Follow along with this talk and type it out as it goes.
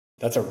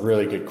That's a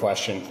really good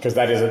question, because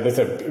that's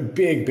a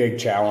big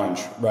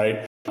challenge,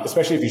 right?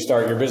 Especially if you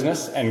start your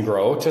business and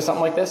grow to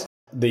something like this.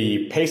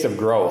 The pace of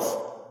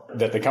growth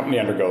that the company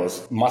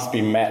undergoes must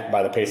be met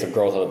by the pace of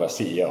growth of a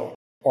CEO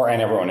and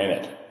everyone in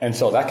it. And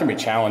so that can be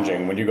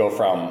challenging when you go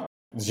from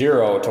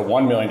 0 to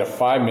 1 million to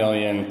 5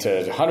 million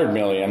to 100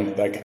 million.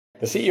 Like,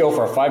 the CEO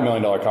for a $5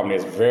 million company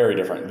is very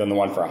different than the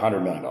one for a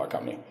 $100 million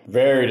company.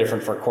 Very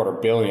different for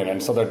 $250 million.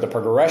 And so the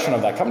progression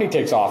of that company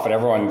takes off and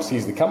everyone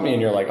sees the company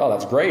and you're like, oh,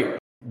 that's great.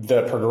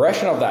 The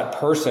progression of that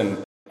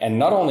person, and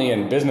not only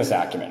in business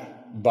acumen,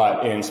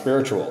 but in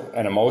spiritual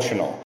and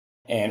emotional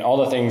and all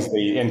the things,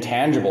 the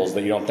intangibles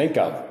that you don't think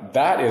of,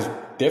 that is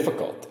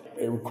difficult.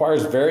 It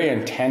requires very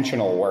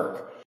intentional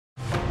work.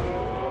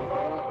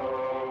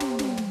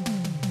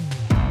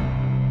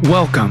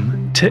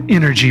 Welcome to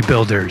Energy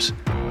Builders,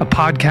 a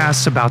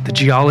podcast about the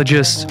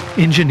geologists,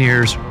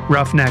 engineers,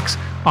 roughnecks,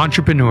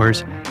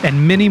 entrepreneurs,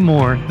 and many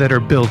more that are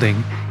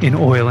building in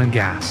oil and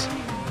gas.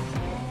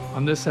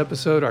 On this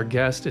episode, our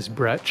guest is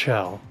Brett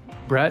Chell.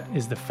 Brett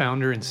is the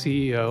founder and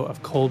CEO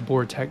of Cold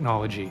Bore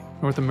Technology,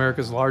 North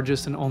America's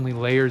largest and only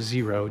Layer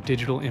 0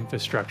 digital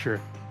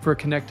infrastructure for a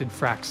connected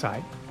frac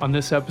site. On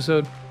this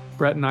episode,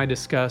 Brett and I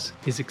discuss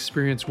his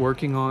experience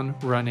working on,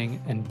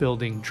 running, and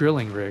building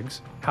drilling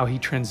rigs, how he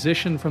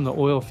transitioned from the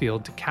oil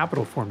field to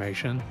capital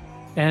formation,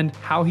 and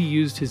how he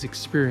used his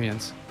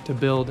experience to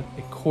build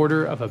a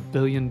 $250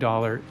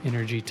 million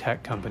energy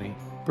tech company.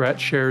 Brett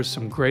shares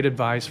some great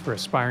advice for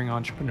aspiring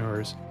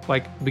entrepreneurs,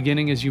 like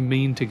beginning as you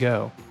mean to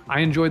go. I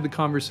enjoyed the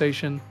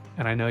conversation,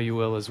 and I know you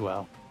will as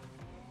well.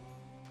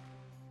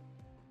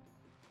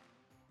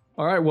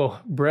 All right, well,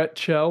 Brett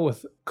Chell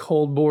with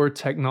Cold Bore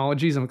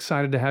Technologies. I'm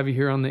excited to have you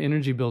here on the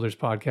Energy Builders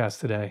podcast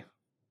today.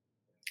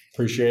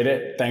 Appreciate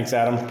it. Thanks,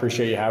 Adam.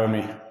 Appreciate you having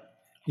me.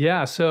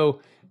 Yeah, so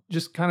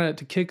just kind of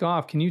to kick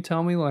off, can you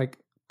tell me, like,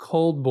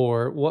 Cold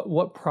Bore,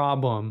 what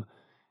problem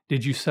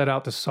did you set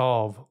out to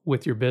solve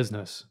with your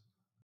business?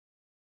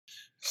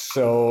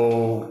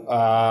 So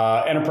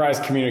enterprise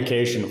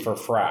communication for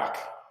frac,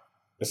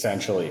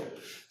 essentially.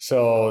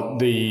 So with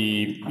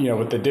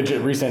the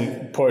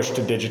recent push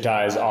to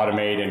digitize,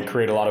 automate, and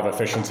create a lot of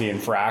efficiency in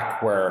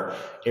frac, where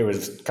it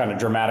was kind of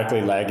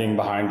dramatically lagging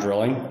behind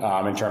drilling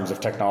in terms of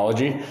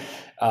technology.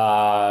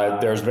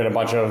 There's been a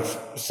bunch of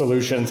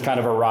solutions kind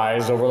of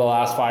arise over the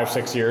last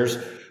 5-6 years,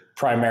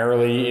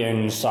 primarily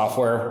in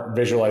software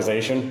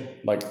visualization,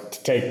 like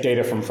to take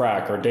data from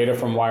frac or data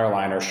from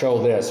wireline, or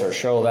show this or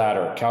show that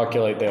or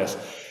calculate this.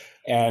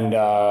 And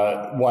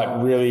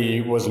what really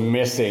was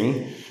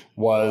missing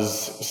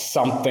was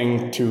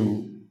something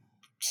to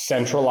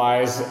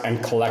centralize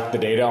and collect the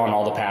data on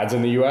all the pads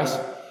in the US.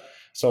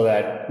 So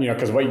that,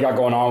 because what you got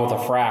going on with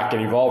a frac,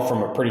 it evolved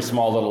from a pretty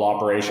small little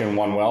operation,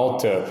 one well,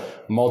 to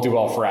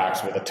multi-well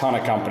fracs with a ton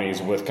of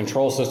companies with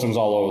control systems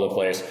all over the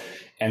place.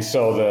 And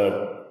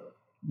so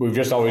we've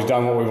just always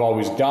done what we've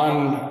always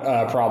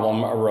done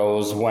problem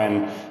arose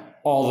when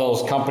all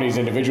those companies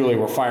individually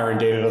were firing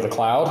data to the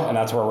cloud, and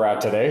that's where we're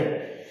at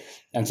today.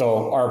 And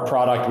so our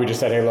product, we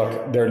just said, hey,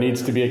 look, there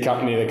needs to be a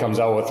company that comes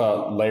out with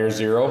a Layer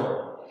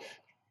 0,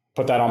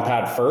 put that on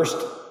pad first,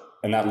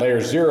 and that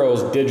Layer 0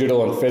 is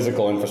digital and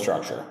physical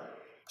infrastructure.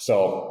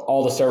 So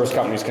all the service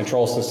companies'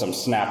 control systems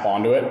snap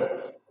onto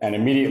it, and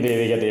immediately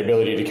they get the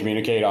ability to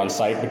communicate on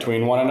site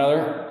between one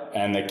another.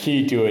 And the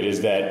key to it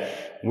is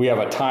that we have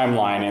a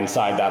timeline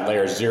inside that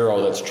Layer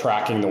 0 that's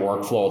tracking the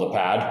workflow of the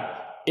pad,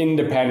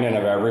 independent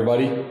of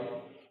everybody,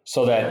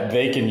 so that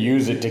they can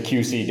use it to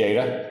QC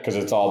data, because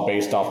it's all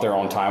based off their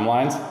own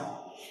timelines.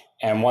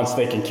 And once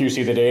they can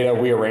QC the data,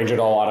 we arrange it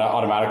all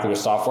automatically with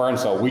software. And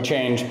so we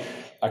change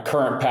a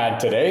current pad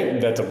today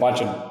that's a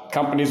bunch of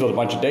companies with a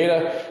bunch of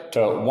data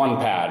to one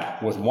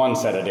pad with one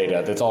set of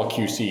data that's all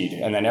QC'd.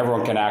 And then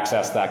everyone can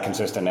access that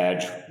consistent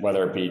edge,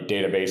 whether it be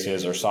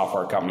databases or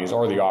software companies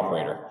or the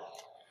operator.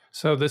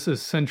 So this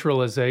is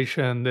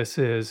centralization. This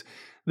is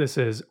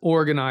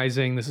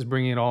organizing. This is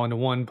bringing it all into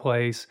one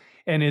place.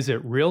 And is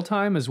it real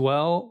time as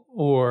well,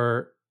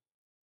 or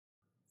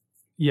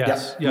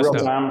yes, yep, real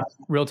no. time.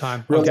 Real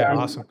time. Real okay, time.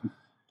 Awesome.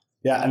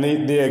 Yeah, and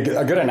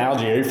a good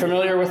analogy. Are you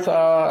familiar with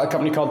a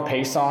company called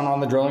Pason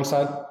on the drilling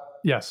side?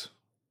 Yes.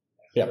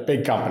 Yeah,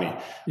 big company.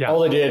 Yeah.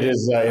 All they did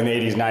is in the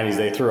 80s, 90s,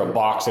 they threw a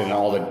box in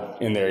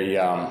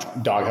their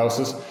dog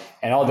houses,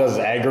 and all it does is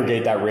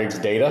aggregate that rig's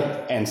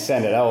data and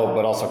send it out,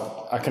 but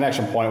also a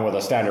connection point with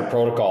a standard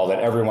protocol that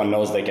everyone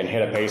knows they can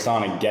hit a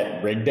Pason and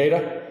get rig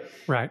data.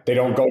 Right. They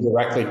don't go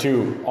directly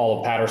to all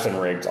of Patterson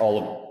rigs, all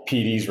of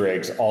PD's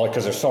rigs,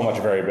 because there's so much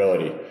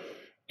variability.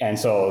 And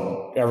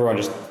so everyone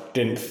just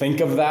didn't think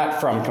of that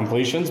from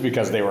completions,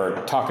 because they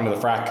were talking to the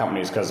frac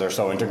companies because they're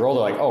so integral.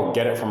 They're like, oh,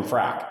 get it from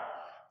frac.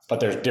 But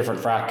there's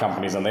different frac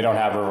companies and they don't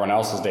have everyone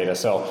else's data.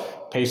 So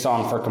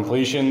Pason for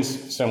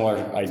completions, similar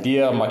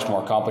idea, much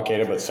more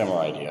complicated, but similar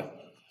idea.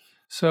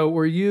 So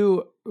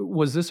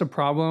was this a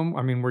problem?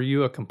 I mean, were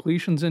you a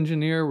completions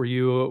engineer?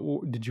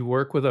 Did you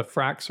work with a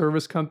frac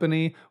service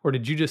company, or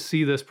did you just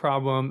see this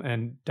problem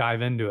and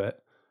dive into it?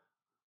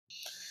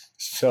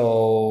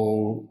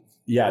 So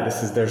Yeah,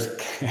 there's,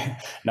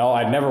 no,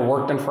 I'd never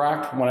worked in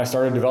frac when I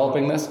started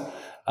developing this.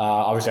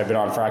 Obviously, I've been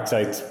on frac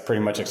sites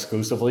pretty much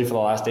exclusively for the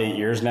last 8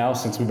 years now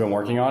since we've been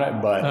working on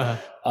it. But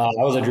Uh,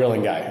 I was a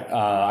drilling guy.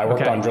 I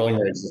worked okay. on drilling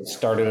rigs.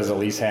 Started as a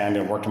lease hand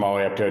and worked my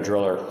way up to a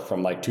driller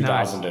from like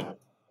 2000 Nice. to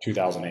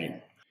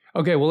 2008.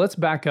 Okay, well, let's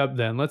back up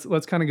then.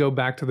 Let's kind of go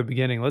back to the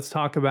beginning. Let's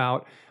talk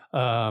about,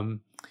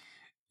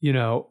 you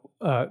know,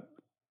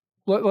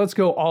 let's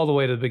go all the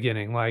way to the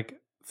beginning. Like,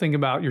 think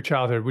about your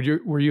childhood.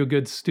 Were you a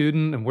good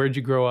student, and where'd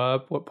you grow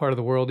up? What part of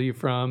the world are you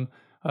from?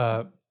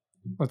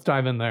 Let's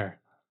dive in there.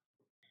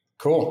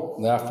 Cool.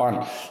 Yeah,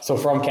 fun. So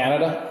from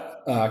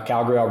Canada,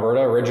 Calgary,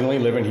 Alberta, originally,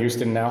 live in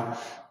Houston now.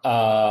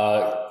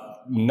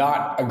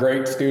 Not a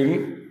great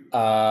student.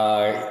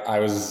 I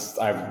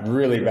have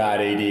really bad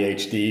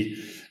ADHD.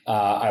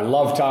 I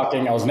love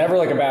talking. I was never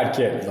like a bad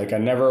kid. Like I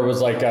never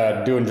was like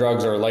doing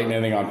drugs or lighting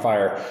anything on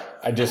fire.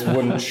 I just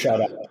wouldn't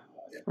shut up.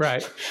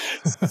 Right.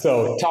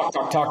 So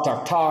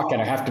talk,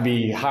 and I have to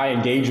be high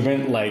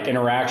engagement, like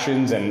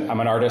interactions. And I'm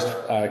an artist,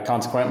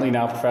 consequently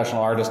now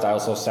professional artist. I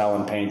also sell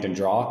and paint and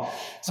draw.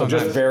 So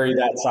just nice. vary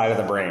that side of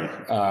the brain,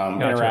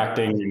 Gotcha.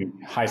 interacting,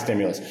 high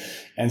stimulus.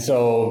 And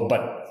so,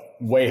 but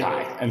way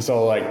high. And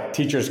so like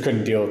teachers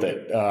couldn't deal with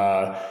it.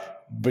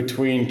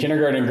 Between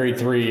kindergarten and grade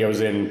 3, I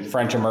was in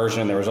French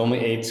immersion. There was only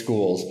 8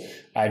 schools.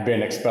 I'd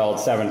been expelled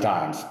 7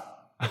 times,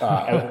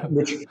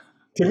 which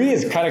to me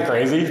is kind of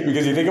crazy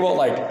because you think about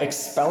like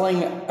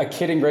expelling a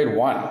kid in grade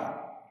 1.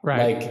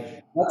 Right.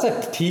 Like that's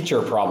a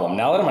teacher problem.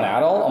 Now that I'm an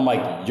adult, I'm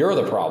like, you're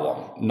the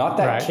problem, not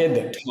that Right. kid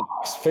that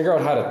talks. Figure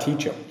out how to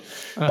teach him.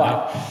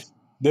 But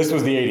this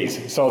was the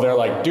 80s. So they're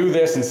like, do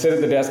this and sit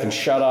at the desk and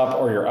shut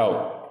up or you're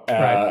out.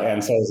 Right.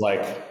 And so it's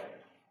like,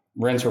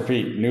 rinse,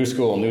 repeat, new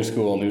school.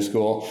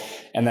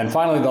 And then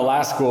finally the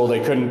last school, they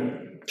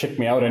couldn't kick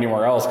me out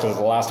anywhere else because it was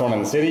the last one in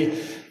the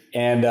city.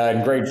 And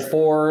in grade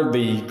 4,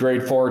 the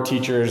grade 4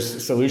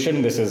 teacher's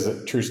solution, this is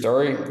a true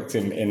story. It's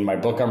in my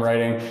book I'm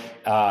writing.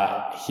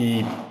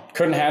 He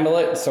couldn't handle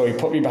it. So he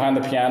put me behind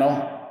the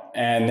piano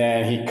and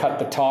then he cut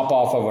the top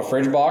off of a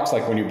fridge box.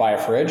 Like when you buy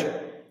a fridge,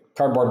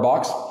 cardboard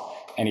box,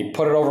 and he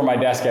put it over my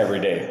desk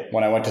every day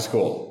when I went to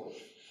school.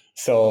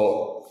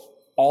 So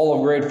all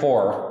of grade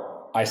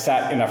 4, I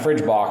sat in a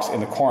fridge box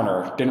in the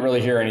corner, didn't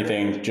really hear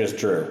anything, just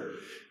drew.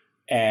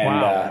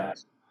 And Wow.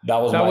 that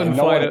was that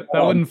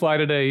wouldn't fly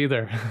today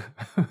either.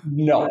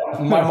 No,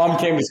 my mom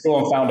came to school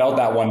and found out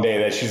that one day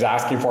that she's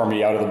asking for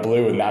me out of the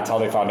blue, and that's how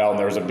they found out. And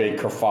there was a big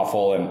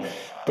kerfuffle.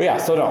 But yeah,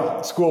 so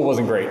no, school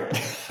wasn't great.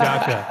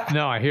 Gotcha.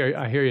 No, I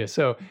hear you.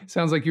 So it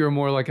sounds like you were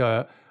more like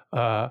a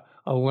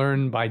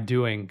learn by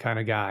doing kind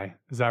of guy.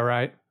 Is that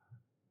right?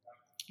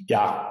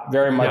 Yeah,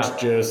 very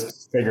much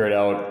just figure it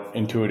out,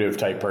 intuitive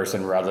type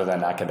person rather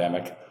than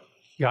academic.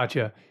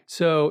 Gotcha.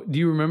 So do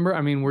you remember,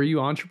 I mean, were you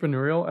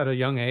entrepreneurial at a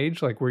young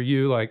age? Like, were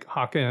you like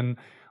hawking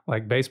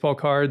like baseball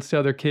cards to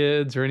other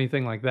kids or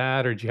anything like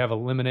that? Or did you have a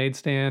lemonade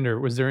stand, or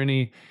was there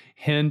any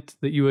hint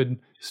that you would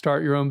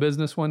start your own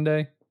business one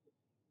day?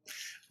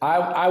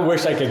 I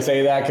wish I could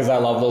say that because I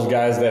love those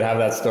guys that have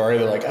that story.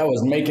 They're like, I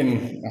was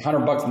making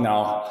 $100.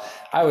 No,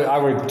 I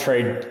would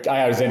trade.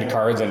 I was into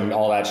cards and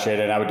all that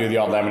shit, and I would do the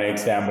old lemonade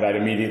stand, but I'd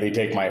immediately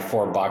take my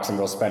 $4 and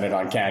go spend it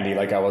on candy.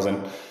 Like I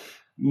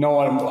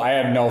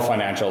had no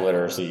financial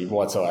literacy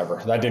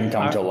whatsoever. That didn't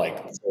come till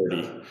like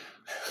 30.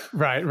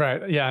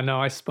 Right. Yeah, no,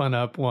 I spun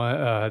up when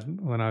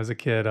I was a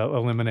kid, a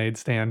lemonade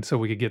stand so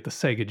we could get the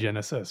Sega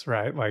Genesis,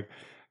 right? Like,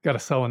 got to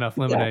sell enough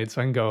lemonade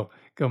so I can go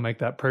make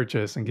that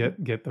purchase and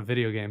get the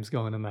video games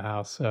going in the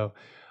house. So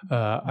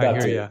I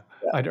hear you. Yeah.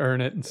 I'd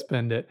earn it and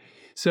spend it.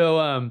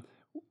 So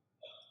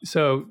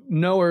so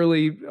no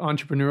early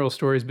entrepreneurial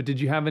stories, but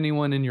did you have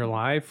anyone in your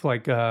life,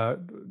 like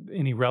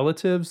any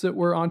relatives that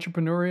were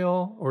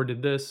entrepreneurial, or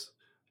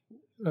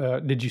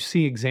did you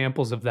see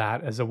examples of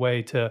that as a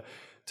way to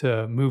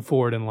move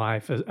forward in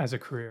life as a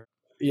career?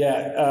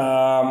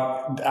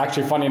 Yeah.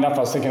 Actually, funny enough,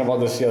 I was thinking about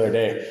this the other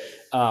day.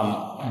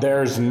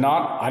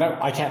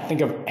 I can't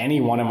think of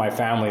anyone in my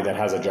family that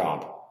has a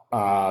job.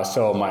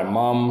 So my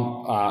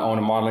mom owned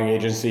a modeling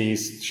agency.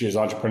 She was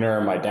an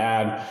entrepreneur. My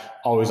dad,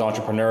 always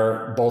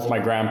entrepreneur. Both my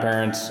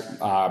grandparents,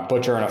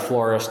 butcher and a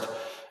florist.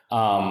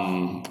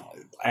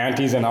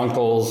 Aunties and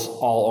uncles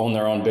all own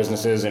their own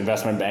businesses,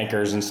 investment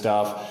bankers and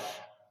stuff.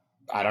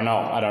 I don't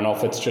know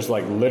if it's just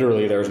like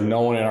literally there's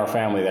no one in our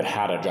family that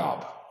had a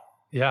job.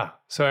 Yeah.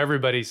 So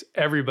everybody's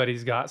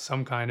got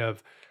some kind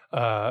of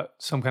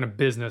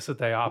business that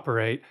they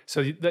operate.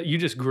 So that you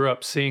just grew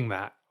up seeing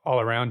that all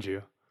around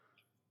you.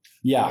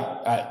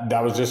 Yeah,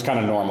 that was just kind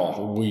of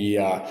normal.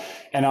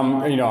 And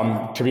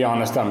I'm to be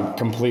honest, I'm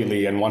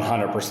completely and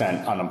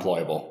 100%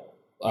 unemployable.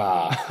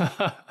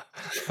 I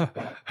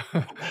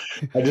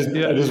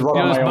just run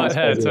on my own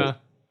schedule.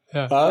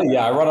 Huh?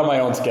 Yeah. I run on my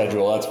own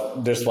schedule. That's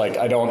just like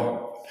I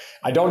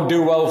don't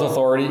do well with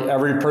authority.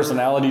 Every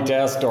personality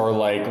test or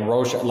like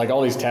Roche, like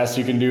all these tests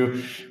you can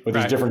do with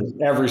these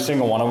different, every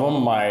single one of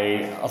them, my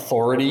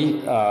authority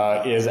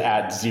is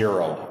at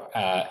 0.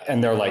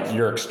 And they're like,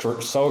 you're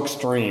so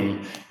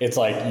extreme. It's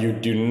like you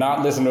do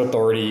not listen to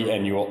authority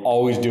and you will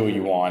always do what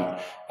you want.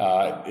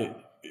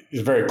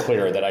 it's very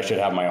clear that I should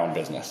have my own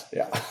business.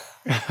 Yeah.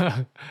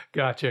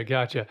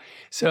 Gotcha.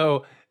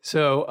 So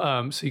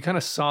you kind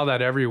of saw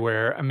that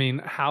everywhere. I mean,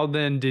 how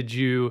did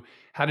you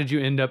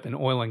end up in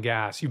oil and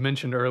gas? You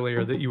mentioned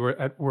earlier that you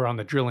were on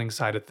the drilling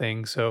side of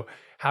things. So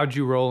how'd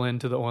you roll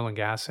into the oil and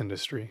gas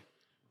industry?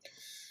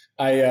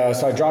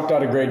 So I dropped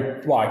out of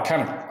I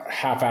kind of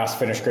half-assed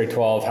finished grade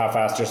 12,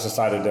 half-assed just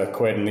decided to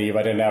quit and leave.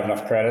 I didn't have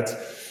enough credits.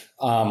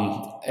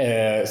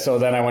 So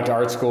then I went to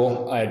art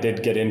school. I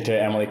did get into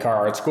Emily Carr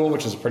Art School,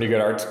 which is a pretty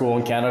good art school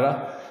in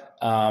Canada.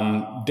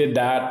 Did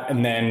that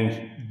and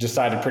then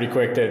decided pretty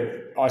quick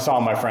that I saw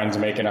my friends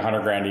making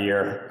 $100,000 a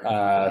year.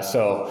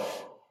 So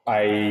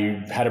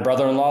I had a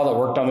brother-in-law that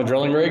worked on the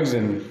drilling rigs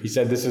and he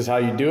said, this is how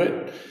you do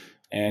it.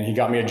 And he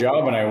got me a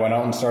job and I went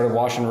out and started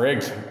washing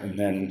rigs. And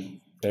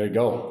then there you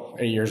go.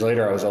 8 years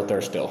later, I was out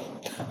there still.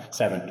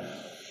 7.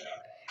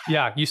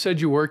 Yeah, you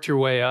said you worked your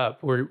way up.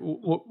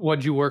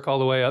 What'd you work all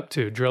the way up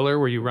to? Driller?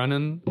 Were you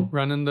running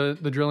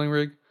the drilling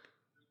rig?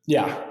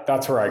 Yeah,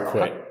 that's where I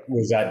quit.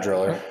 Was that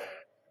driller?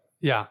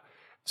 Yeah.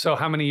 So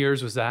how many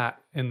years was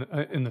that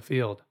in the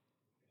field?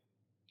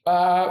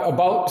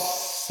 About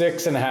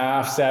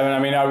 6.5, 7. I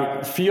mean,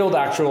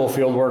 actual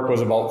field work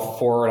was about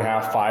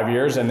 4.5, 5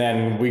 years. And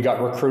then we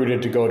got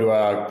recruited to go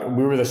to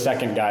we were the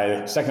second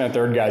and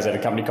third guys at a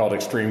company called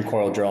Extreme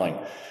Coil Drilling.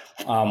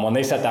 When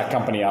they set that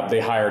company up, they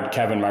hired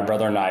Kevin, my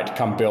brother, and I to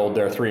come build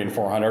their 3 and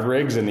 400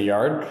 rigs in the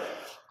yard.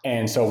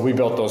 And so we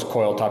built those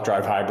coil top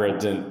drive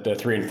hybrids and the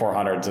 3 and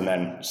 400s and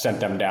then sent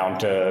them down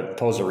to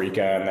Costa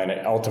Rica. And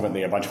then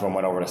ultimately a bunch of them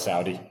went over to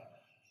Saudi.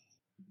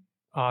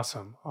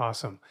 Awesome.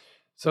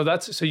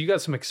 So you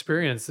got some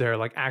experience there.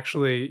 Like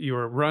actually you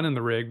were running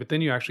the rig, but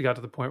then you actually got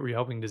to the point where you're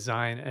helping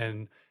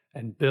design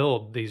and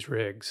build these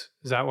rigs.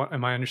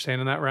 Am I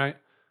understanding that right?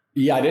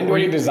 Yeah, I didn't do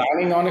any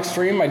designing on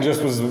Extreme. I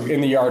just was in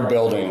the yard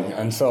building.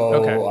 And so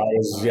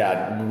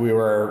we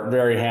were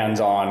very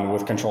hands-on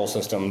with control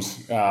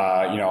systems,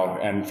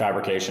 and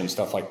fabrication,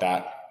 stuff like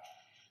that.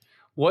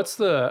 What's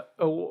that's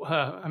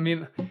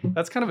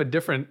kind of a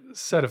different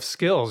set of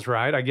skills,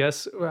 right? I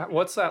guess,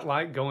 what's that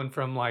like going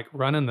from like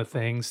running the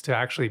things to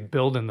actually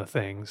building the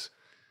things?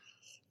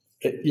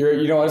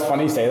 It's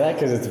funny you say that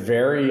because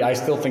I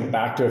still think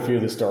back to a few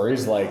of the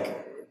stories like,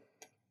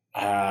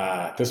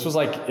 this was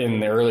like in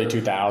the early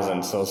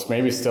 2000s, so it's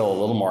maybe still a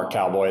little more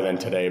cowboy than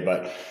today.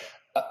 But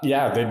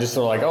they just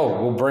are like,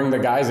 oh, we'll bring the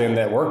guys in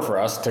that work for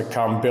us to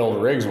come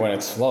build rigs when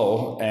it's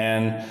slow.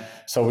 And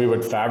so we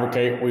would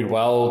fabricate, we'd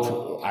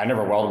weld. I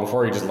never welded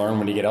before. You just learn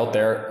when you get out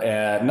there.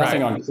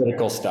 Nothing on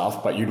critical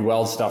stuff, but you'd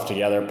weld stuff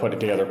together, put it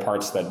together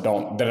parts that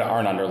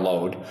aren't under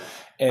load.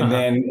 And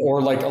then,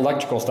 or like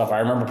electrical stuff. I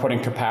remember putting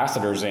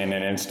capacitors in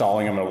and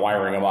installing them and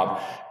wiring them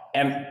up.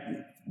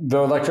 And the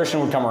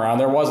electrician would come around.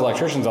 There was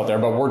electricians out there,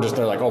 but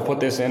they're like, oh, put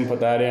this in, put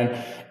that in.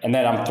 And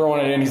then I'm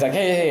throwing it in. He's like,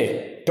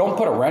 hey, don't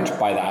put a wrench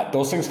by that.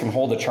 Those things can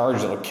hold a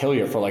charge that'll kill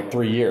you for like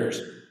 3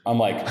 years. I'm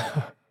like,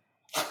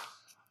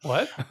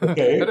 what?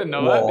 Okay. I didn't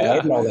know that. Yeah. I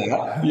didn't know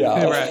that.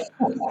 Yeah. Right.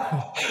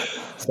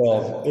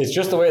 So it's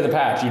just the way of the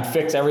patch. You'd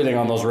fix everything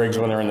on those rigs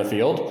when they're in the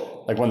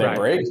field. Like when they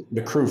break,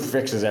 the crew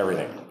fixes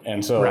everything.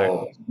 And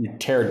so you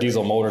tear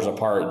diesel motors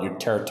apart, you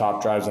tear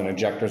top drives and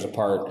injectors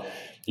apart.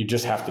 You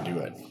just have to do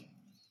it.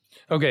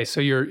 Okay,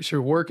 so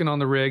you're working on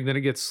the rig, then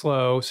it gets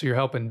slow, so you're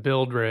helping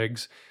build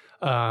rigs,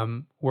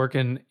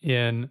 working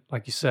in,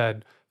 like you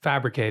said,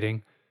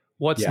 fabricating.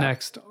 What's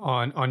next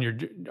on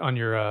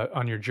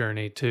your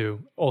journey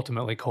to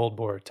ultimately cold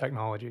bore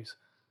technologies?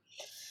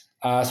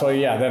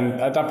 Then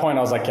at that point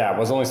I was like, I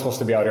was only supposed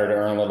to be out here to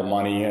earn a little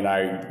money, and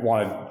I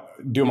wanted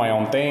to do my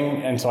own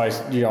thing. And so I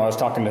was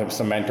talking to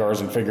some mentors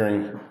and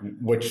figuring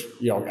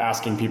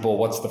asking people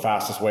what's the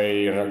fastest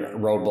way,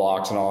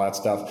 roadblocks and all that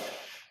stuff.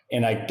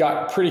 And I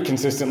got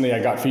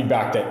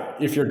feedback that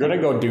if you're going to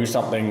go do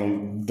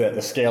something that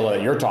the scale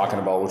that you're talking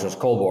about, which was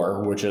cold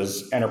bore, which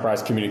is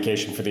enterprise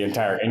communication for the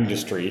entire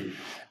industry,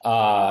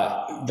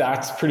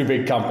 that's a pretty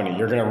big company.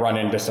 You're going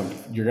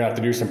to have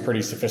to do some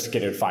pretty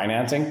sophisticated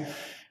financing.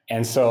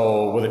 And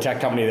so with a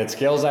tech company that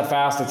scales that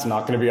fast, it's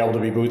not going to be able to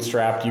be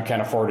bootstrapped. You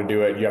can't afford to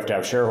do it. You have to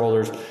have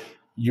shareholders.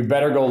 You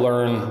better go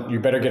learn, you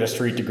better get a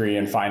street degree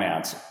in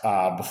finance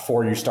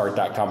before you start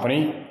that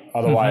company.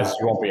 Otherwise,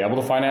 you won't be able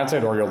to finance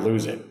it or you'll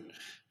lose it.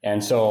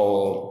 And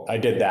so I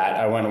did that.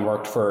 I went and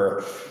worked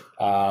for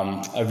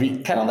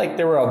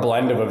they were a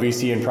blend of a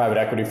VC and private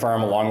equity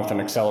firm along with an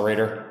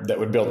accelerator that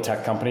would build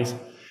tech companies.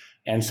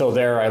 And so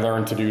there I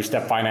learned to do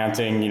step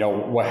financing,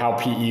 how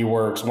PE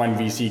works, when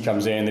VC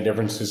comes in, the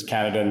differences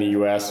Canada and the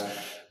US,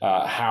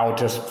 how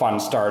to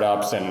fund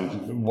startups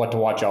and what to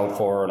watch out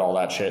for and all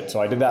that shit.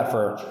 So I did that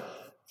for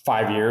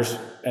 5 years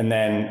and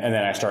then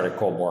I started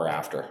cold bore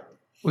after.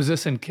 Was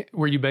this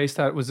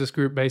was this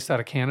group based out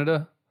of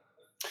Canada?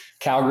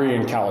 Calgary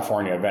and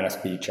California, Venice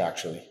Beach,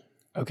 actually.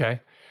 Okay.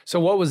 So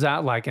what was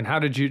that like? And how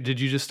did you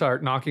just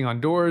start knocking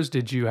on doors?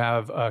 Did you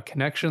have a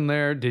connection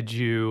there? Did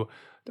you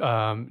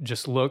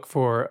just look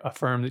for a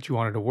firm that you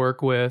wanted to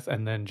work with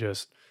and then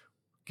just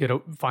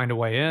find a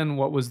way in?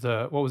 What was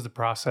the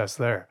process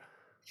there?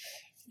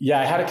 Yeah,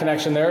 I had a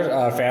connection there,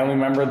 a family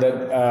member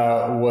that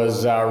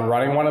was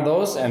running one of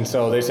those. And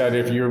so they said,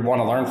 if you want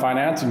to learn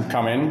finance and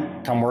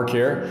come work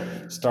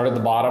here, start at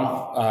the bottom.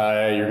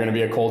 You're going to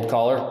be a cold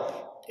caller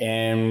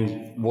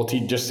and we'll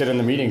just sit in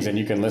the meetings and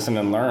you can listen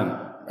and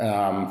learn.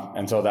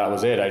 And so that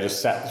was it. I just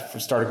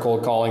started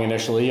cold calling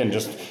initially and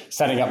just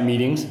setting up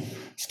meetings,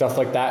 stuff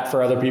like that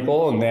for other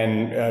people. And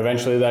then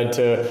eventually led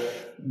to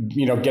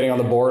getting on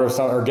the board of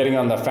or getting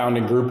on the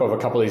founding group of a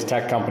couple of these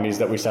tech companies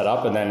that we set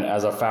up. And then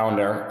as a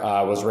founder,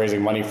 was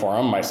raising money for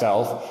them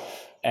myself,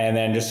 and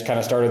then just kind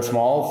of started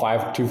small,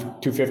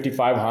 250,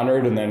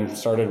 500, and then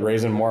started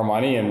raising more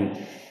money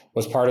and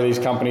was part of these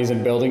companies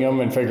and building them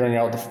and figuring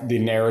out the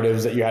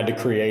narratives that you had to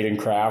create and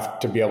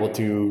craft to be able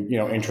to,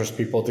 interest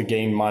people to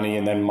gain money,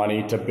 and then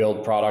money to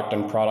build product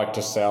and product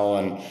to sell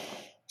and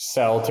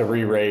sell to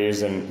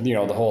re-raise, and,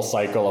 the whole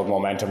cycle of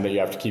momentum that you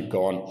have to keep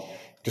going.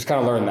 Just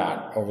kind of learn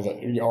that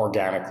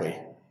organically.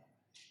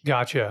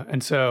 Gotcha.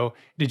 And so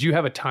did you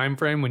have a time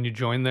frame when you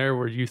joined there?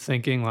 Were you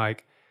thinking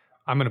like,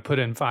 I'm going to put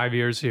in 5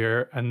 years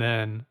here and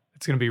then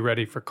it's going to be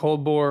ready for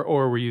cold bore?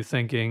 Or were you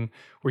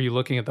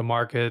looking at the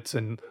markets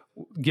and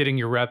getting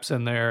your reps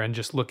in there and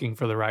just looking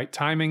for the right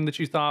timing that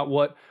you thought?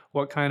 What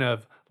kind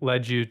of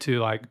led you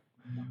to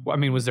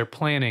was there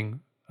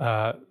planning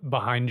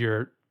behind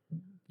your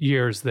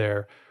years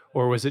there?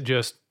 Or was it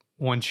just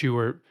once you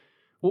were...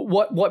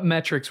 What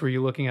metrics were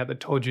you looking at that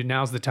told you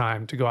now's the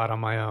time to go out on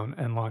my own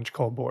and launch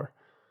cold bore?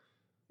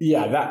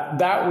 Yeah,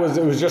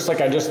 it was just like,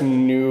 I just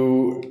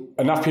knew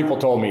enough people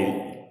told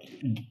me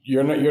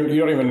you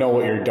don't even know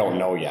what you don't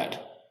know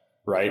yet.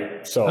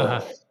 Right.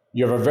 So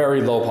you have a very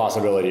low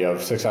possibility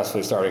of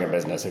successfully starting a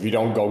business if you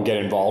don't go get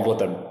involved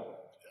with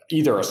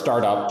either a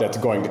startup that's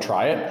going to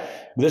try it.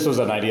 This was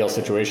an ideal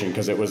situation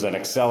because it was an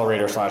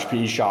accelerator /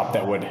 PE shop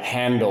that would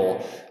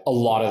handle a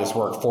lot of this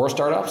work for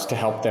startups to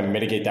help them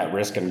mitigate that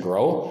risk and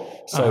grow.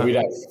 So we'd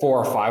have 4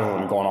 or 5 of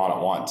them going on at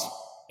once.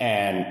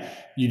 And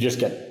you just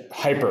get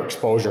hyper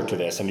exposure to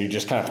this and you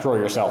just kind of throw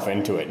yourself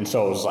into it. And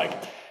so it was like,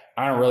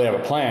 I don't really have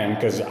a plan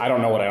because I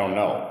don't know what I don't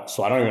know.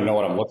 So I don't even know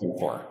what I'm looking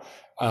for.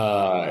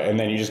 And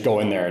then you just go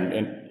in there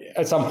and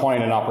at some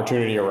point an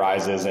opportunity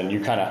arises and you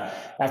kind of,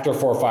 after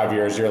 4 or 5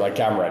 years, you're like,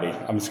 I'm ready.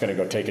 I'm just going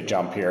to go take a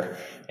jump here.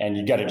 And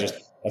you got to just,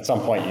 at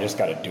some point, you just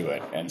got to do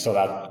it. And so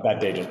that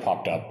day just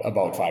popped up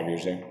about 5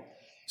 years in.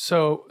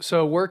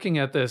 So working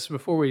at this,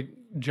 before we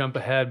jump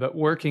ahead, but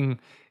working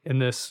in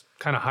this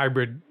kind of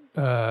hybrid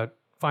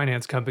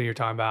finance company you're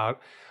talking about,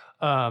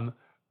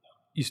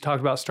 you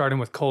talked about starting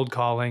with cold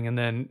calling and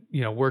then,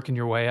 working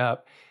your way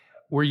up.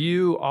 Were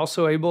you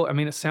also able,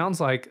 it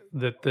sounds like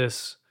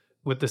that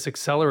with this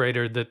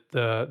accelerator that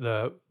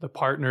the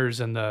partners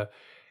and the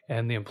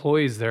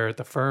employees there at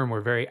the firm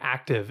were very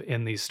active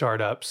in these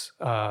startups,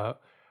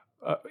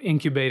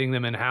 incubating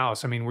them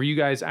in-house. Were you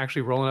guys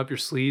actually rolling up your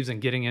sleeves and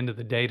getting into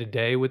the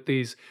day-to-day with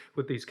these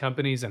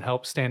companies and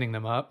help standing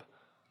them up?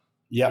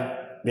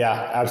 Yep.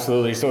 Yeah,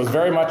 absolutely. So it was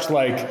very much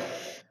like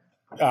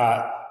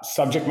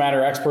subject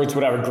matter experts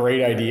would have a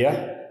great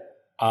idea.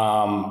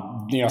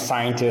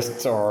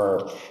 Scientists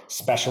or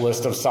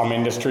specialists of some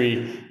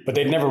industry, but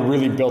they'd never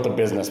really built a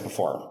business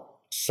before.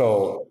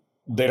 So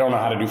they don't know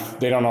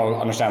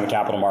understand the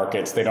capital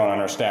markets. They don't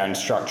understand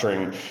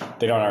structuring.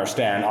 They don't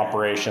understand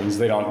operations.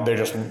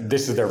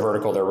 This is their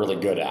vertical they're really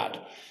good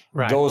at.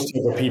 Right. Those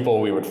type of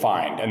people we would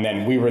find. And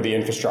then we were the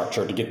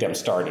infrastructure to get them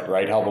started,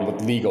 right? Help them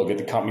with legal, get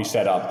the company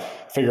set up,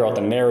 figure out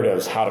the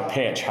narratives, how to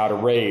pitch, how to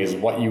raise,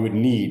 what you would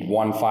need,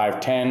 1, 5,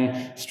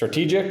 10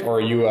 strategic, or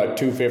are you a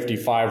 250,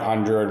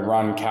 500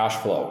 run cash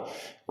flow,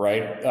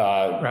 right?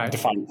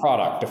 Define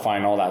product,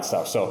 define all that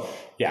stuff. So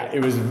yeah,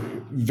 it was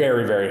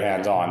very, very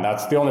hands-on.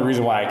 That's the only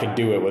reason why I could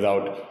do it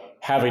without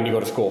having to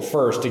go to school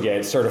first to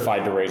get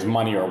certified to raise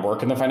money or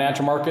work in the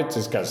financial markets,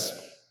 is because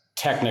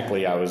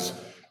technically I was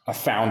a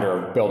founder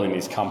of building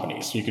these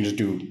companies. You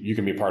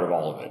can be part of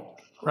all of it.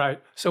 Right.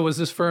 So was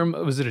it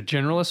a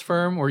generalist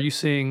firm? Were you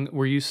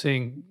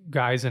seeing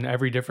guys in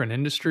every different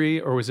industry,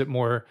 or was it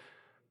more,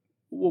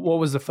 what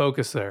was the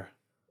focus there?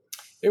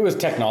 It was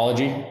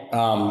technology,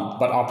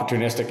 but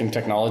opportunistic in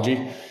technology.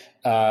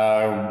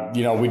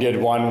 We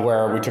did one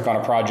where we took on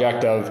a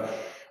project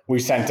we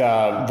sent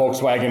a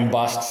Volkswagen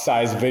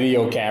bust-sized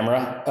video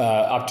camera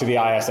up to the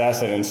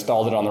ISS and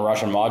installed it on the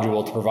Russian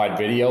module to provide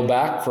video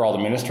back for all the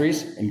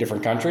ministries in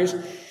different countries.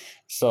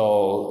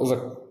 So it was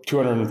like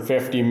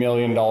 $250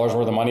 million worth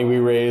of money we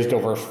raised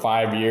over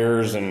 5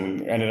 years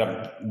and ended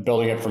up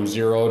building it from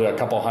zero to a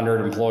couple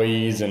hundred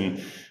employees.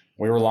 And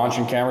we were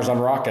launching cameras on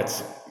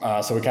rockets.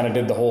 So we kind of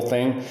did the whole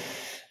thing.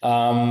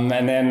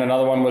 And then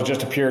another one was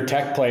just a pure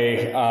tech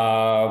play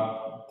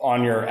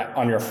on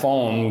your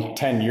phone.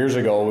 10 years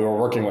ago, we were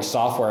working with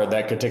software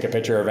that could take a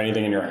picture of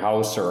anything in your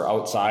house or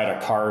outside, a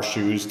car,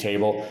 shoes,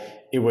 table.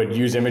 It would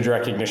use image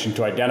recognition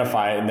to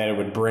identify it, and then it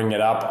would bring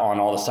it up on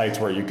all the sites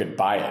where you could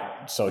buy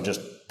it. So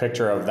just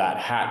picture of that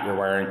hat you're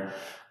wearing,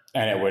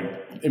 and it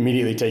would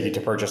immediately take you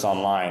to purchase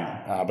online.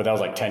 But that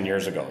was like 10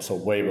 years ago, so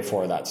way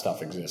before that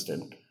stuff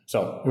existed.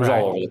 So it was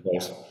all over the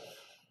place.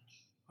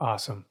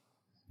 Awesome.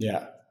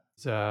 Yeah.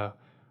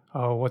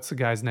 what's the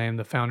guy's name?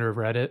 The founder of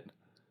Reddit.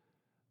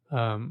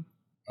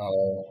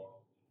 Oh,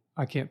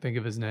 I can't think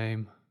of his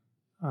name.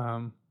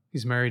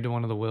 He's married to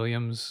one of the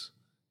Williams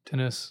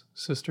tennis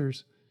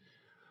sisters.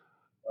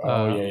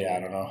 yeah, I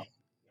don't know.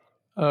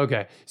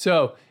 Okay.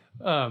 So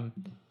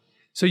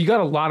you got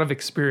a lot of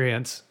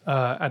experience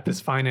at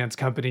this finance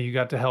company. You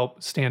got to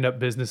help stand up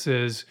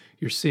businesses.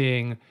 You're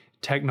seeing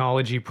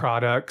technology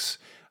products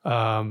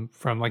from,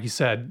 like you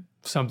said,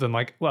 something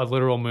like a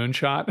literal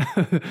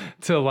moonshot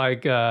to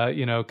like,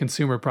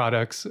 consumer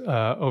products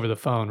over the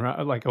phone,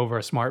 right? Like over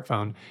a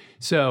smartphone.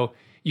 So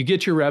you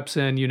get your reps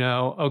in,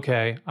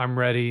 okay, I'm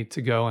ready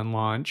to go and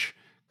launch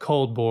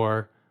Cold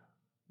Bore.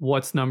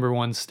 What's number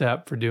one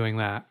step for doing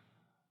that?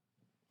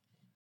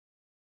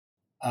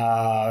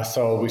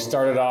 So we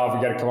started off,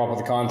 we got to come up with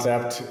a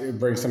concept,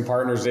 bring some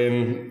partners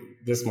in.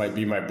 This might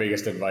be my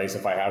biggest advice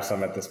if I have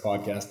some at this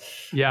podcast.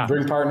 Yeah.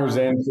 Bring partners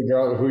in, figure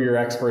out who your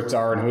experts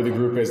are and who the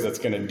group is that's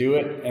going to do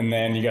it. And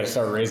then you got to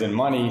start raising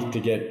money to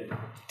get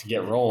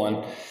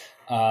rolling.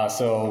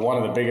 So one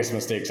of the biggest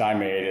mistakes I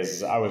made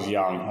is I was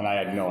young and I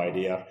had no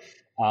idea.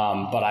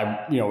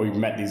 But we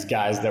met these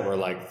guys that were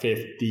like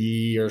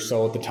 50 or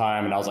so at the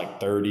time, and I was like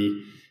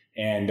 30.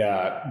 And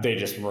they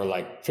just were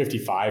like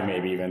 55,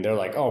 maybe even. They're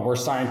like, oh, we're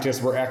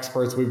scientists, we're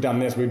experts, we've done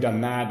this, we've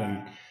done that.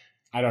 And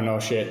I don't know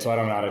shit, so I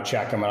don't know how to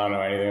check them. I don't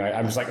know anything.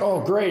 I'm just like, oh,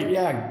 great.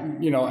 Yeah.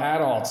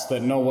 Adults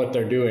that know what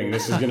they're doing.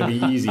 This is going to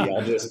be easy.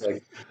 I'll just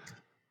like,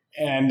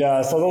 and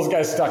so those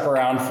guys stuck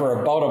around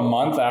for about a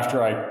month after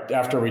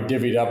we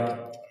divvied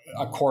up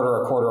a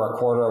quarter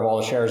of all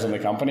the shares in the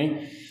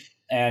company.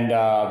 And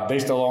they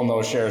still own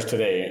those shares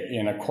today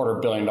in a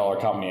 $250 million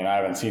company, and I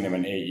haven't seen them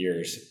in 8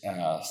 years.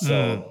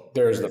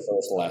 There's the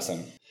first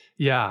lesson.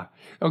 Yeah.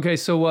 Okay.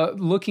 So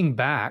looking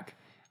back,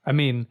 I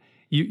mean,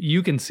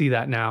 you can see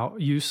that now.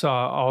 You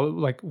saw all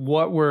like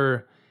what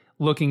were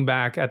looking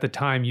back at the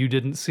time you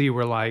didn't see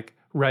were like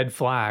red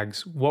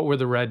flags. What were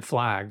the red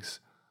flags?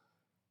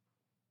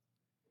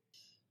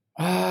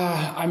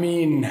 I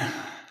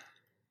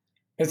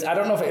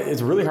don't know if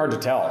it's really hard to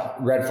tell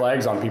red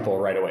flags on people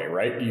right away,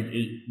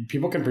 right?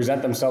 People can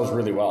present themselves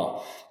really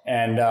well.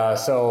 And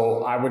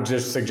so I would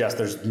just suggest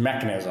there's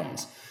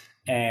mechanisms.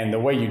 And the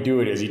way you do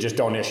it is you just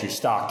don't issue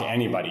stock to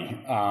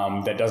anybody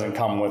that doesn't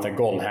come with a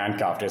golden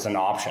handcuff. It's an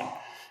option.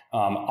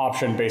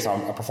 Option based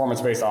on a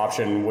performance-based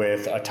option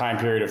with a time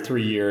period of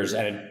 3 years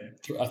and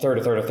a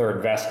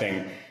third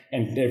vesting.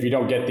 And if you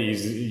don't get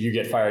these, you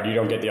get fired. You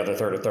don't get the other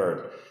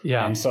third.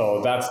 Yeah. And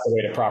so that's the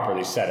way to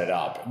properly set it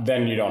up.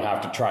 Then you don't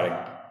have to try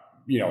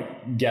to,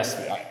 guess,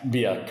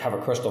 have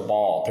a crystal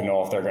ball to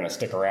know if they're going to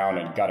stick around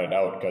and gut it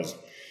out. Because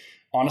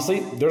honestly,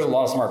 there's a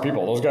lot of smart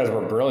people. Those guys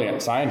were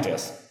brilliant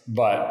scientists,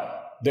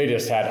 but they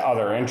just had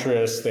other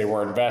interests. They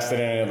weren't invested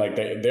in it. Like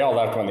they all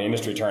left when the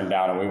industry turned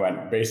down and we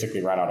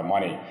basically ran out of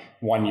money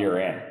 1 year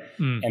in.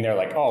 And they're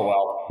like, oh,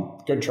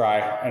 well, good try.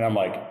 And I'm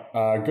like,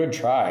 good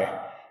try.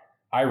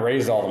 I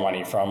raised all the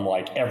money from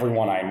like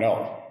everyone I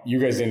know. You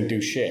guys didn't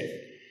do shit.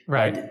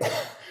 Right. Like,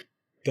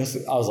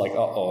 I was like,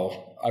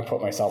 uh-oh, I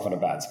put myself in a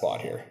bad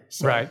spot here.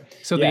 So, right.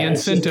 So the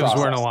incentives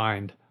weren't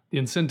aligned.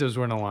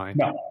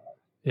 No.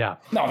 Yeah.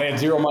 No, they had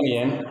zero money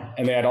in,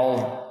 and they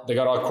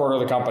got a quarter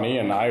of the company,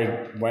 and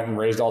I went and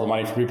raised all the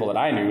money for people that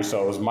I knew.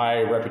 So it was my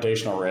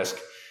reputational risk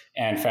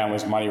and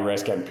family's money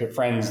risk and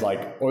friends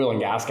like oil and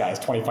gas guys,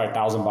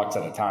 $25,000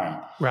 at a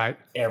time. Right.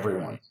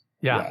 Everyone.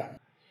 Yeah.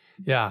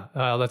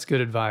 That's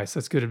good advice.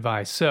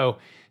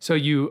 So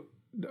you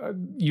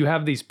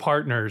have these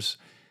partners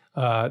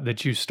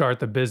that you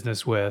start the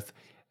business with,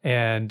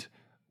 and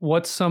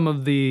what's some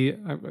of the,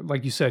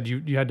 like you said,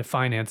 you had to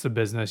finance the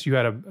business. You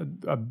had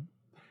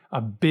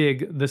a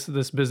big,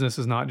 this business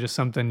is not just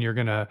something you're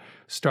going to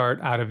start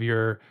out of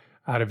your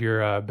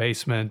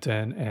basement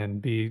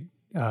and be,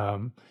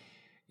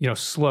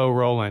 slow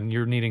rolling.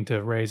 You're needing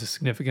to raise a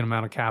significant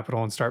amount of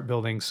capital and start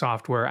building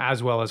software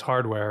as well as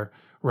hardware.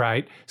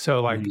 Right.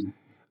 So like,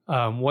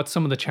 what's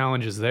some of the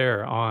challenges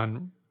there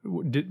on,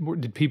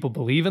 did people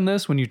believe in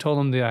this when you told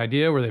them the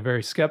idea? Were they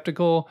very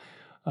skeptical?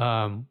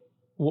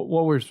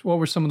 What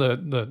were some of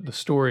the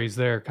stories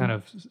there kind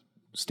of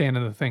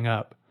standing the thing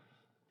up?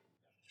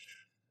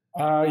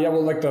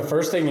 Well, like the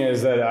first thing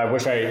is that I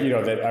wish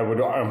that I would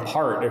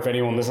impart, if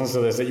anyone listens to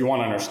this, that you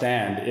want to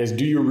understand is,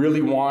 do you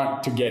really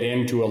want to get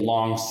into a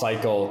long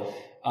cycle,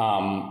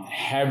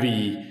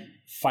 heavy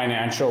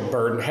financial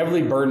burden,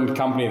 heavily burdened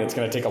company that's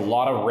going to take a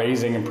lot of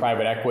raising and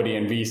private equity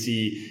and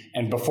VC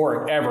and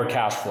before it ever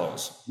cash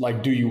flows?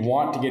 Like, do you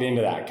want to get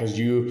into that? Because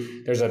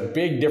there's a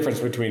big difference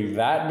between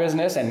that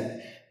business,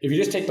 and if you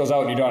just take those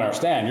out and you don't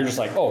understand, you're just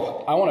like,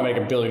 oh, I want to make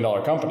 $1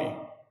 billion company.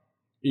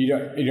 You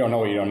don't know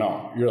what you don't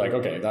know. You're like,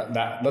 okay,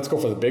 that let's go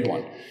for the big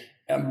one.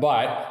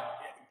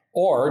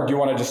 Or do you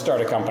want to just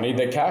start a company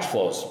that cash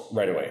flows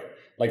right away?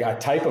 Like a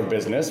type of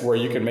business where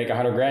you can make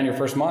 $100,000 your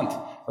first month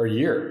or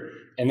year.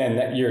 And then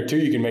that year 2,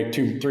 you can make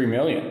 $2-3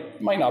 million.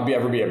 It might not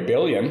ever be $1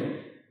 billion,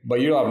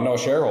 but you don't have no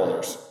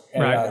shareholders.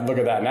 And right. Look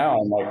at that now.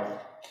 I'm like,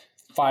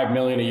 $5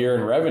 million a year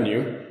in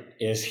revenue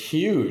is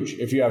huge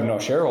if you have no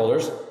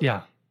shareholders.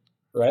 Yeah.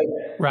 right?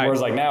 Right.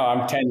 Whereas like now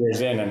I'm 10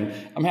 years in and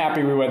I'm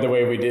happy we went the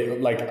way we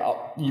did. Like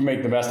you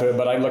make the best of it,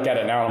 but I look at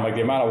it now and I'm like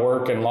the amount of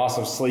work and loss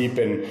of sleep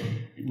and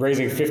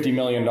raising $50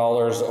 million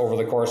over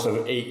the course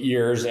of 8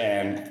 years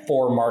and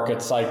 4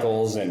 market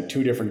cycles and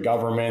 2 different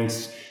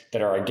governments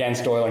that are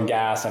against oil and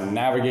gas and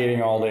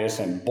navigating all this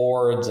and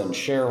boards and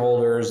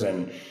shareholders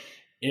and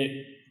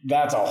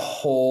that's a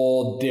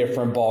whole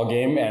different ball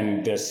game.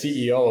 And the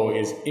CEO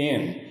is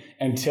in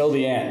until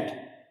the end.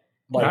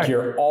 Like Right.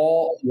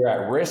 you're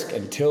at risk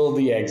until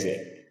the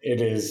exit. It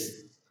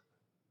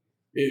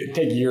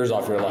take years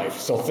off your life.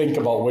 So think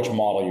about which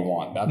model you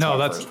want.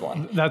 That's first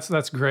one.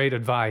 That's great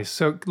advice.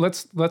 So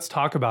let's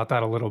talk about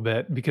that a little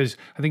bit, because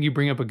I think you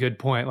bring up a good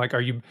point. Like,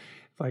 are you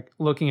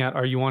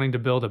wanting to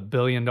build $1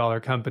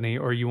 billion company,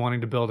 or are you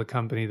wanting to build a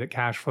company that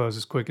cash flows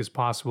as quick as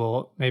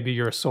possible? Maybe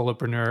you're a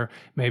solopreneur,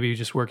 maybe you're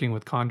just working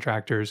with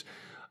contractors.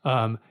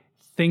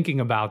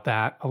 Thinking about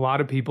that, a lot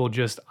of people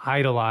just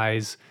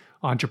idolize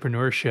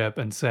entrepreneurship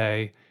and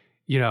say,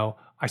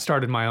 I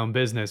started my own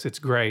business. It's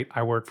great.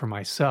 I work for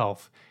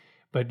myself.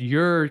 But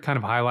you're kind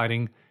of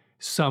highlighting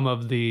some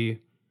of the,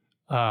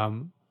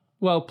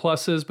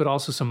 pluses, but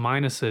also some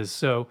minuses.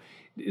 So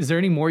is there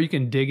any more you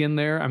can dig in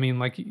there? I mean,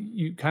 like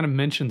you kind of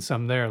mentioned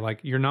some there, like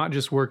you're not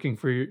just working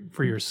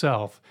for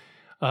yourself.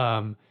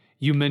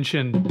 You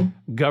mentioned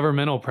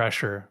governmental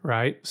pressure,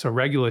 right? So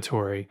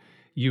regulatory.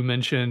 You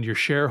mentioned your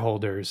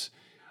shareholders.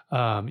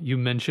 You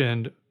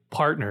mentioned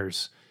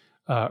partners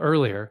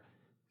earlier.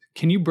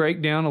 Can you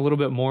break down a little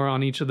bit more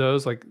on each of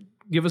those? Like,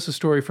 give us a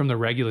story from the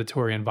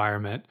regulatory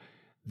environment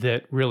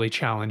that really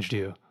challenged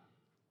you.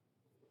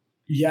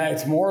 Yeah,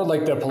 it's more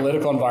like the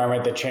political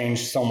environment that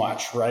changed so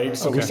much, right?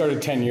 So we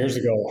started 10 years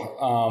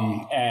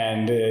ago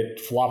and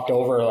it flopped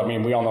over. I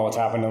mean, we all know what's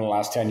happened in the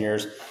last 10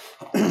 years.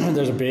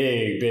 There's a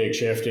big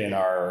shift in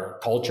our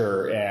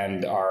culture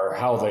and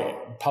how the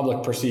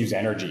public perceives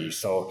energy.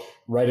 So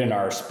right in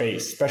our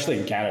space, especially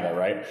in Canada,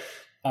 right?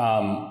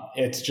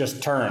 It's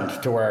just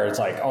turned to where it's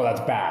like, oh,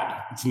 that's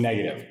bad. It's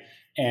negative.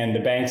 And the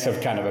banks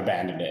have kind of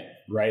abandoned it,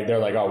 right? They're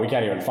like, oh, we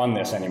can't even fund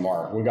this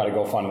anymore. We got to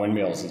go fund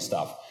windmills and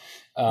stuff.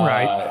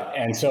 Right.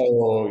 And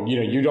so,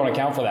 you don't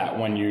account for that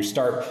when you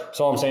start.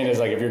 So all I'm saying is,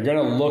 like, if you're going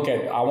to look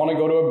at, I want to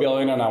go to $1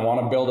 billion and I want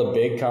to build a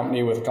big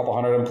company with a couple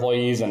hundred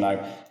employees and I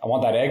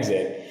want that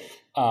exit.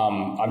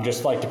 I'm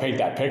just like to paint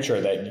that picture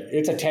that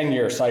it's a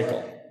 10-year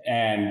cycle,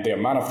 and the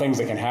amount of things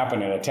that can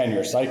happen in a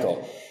 10-year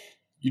cycle,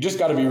 you just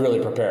got to be really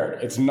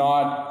prepared. It's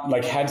not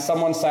like, had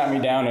someone sat me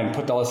down and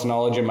put all this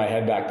knowledge in my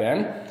head back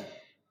then,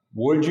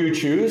 would you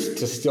choose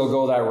to still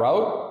go that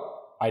route?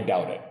 I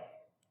doubt it.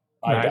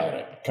 I doubt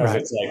it. Because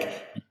it's like,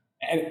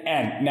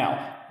 and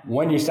now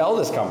when you sell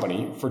this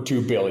company for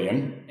 $2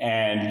 billion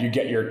and you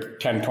get your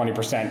 10,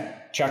 20%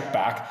 check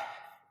back,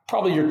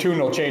 probably your tune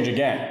will change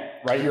again,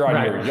 right? You're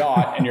on your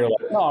yacht and you're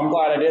like, no, I'm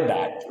glad I did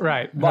that.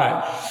 Right.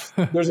 But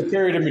there's a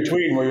period in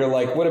between where you're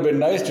like, would have been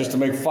nice just to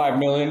make 5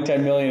 million,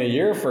 10 million a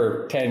year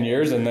for 10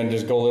 years and then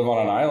just go live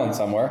on an island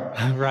somewhere.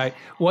 Right.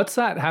 What's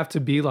that have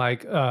to be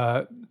like,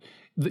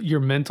 your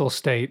mental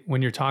state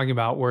when you're talking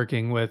about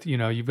working with,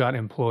 you've got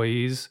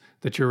employees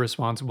that you're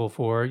responsible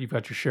for, you've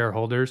got your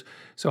shareholders.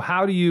 So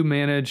how do you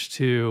manage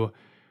to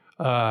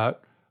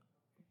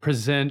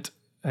present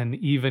an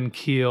even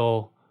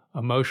keel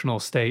emotional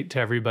state to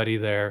everybody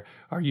there?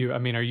 Are you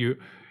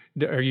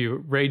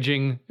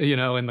raging,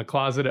 in the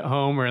closet at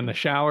home or in the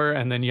shower,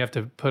 and then you have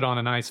to put on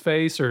a nice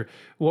face, or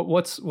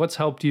what's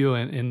helped you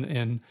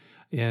in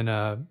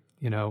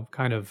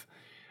kind of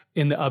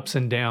in the ups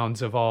and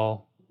downs of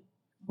all,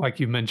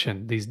 like you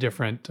mentioned, these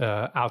different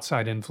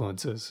outside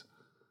influences?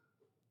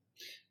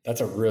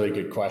 That's a really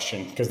good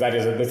question, because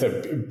that's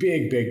a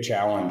big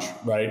challenge,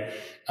 right?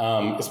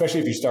 Especially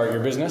if you start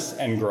your business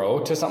and grow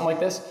to something like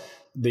this,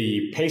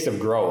 the pace of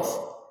growth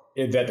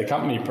that the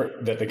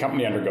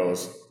company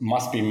undergoes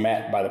must be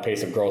met by the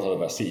pace of growth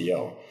of a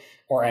CEO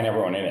and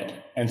everyone in it.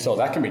 And so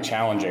that can be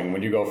challenging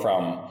when you go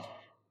from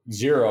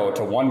 0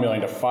 to 1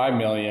 million to 5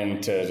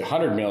 million to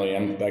 100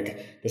 million.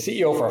 Like, the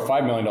CEO for a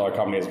 $5 million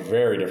company is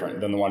very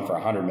different than the one for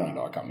a $100 million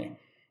company.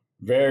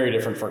 Very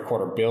different for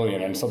 $250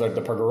 million. And so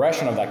the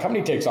progression of that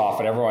company takes off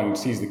and everyone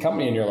sees the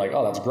company and you're like,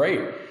 oh, that's great.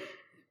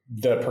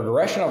 The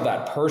progression of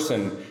that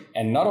person,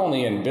 and not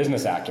only in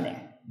business acumen,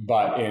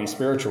 but in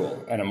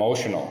spiritual and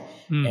emotional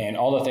and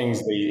all the things,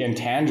 the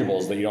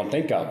intangibles that you don't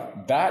think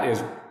of, that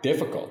is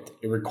difficult.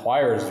 It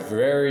requires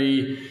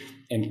very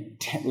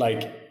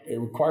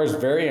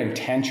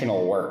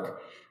intentional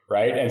work,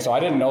 right? And so I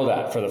didn't know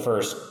that for the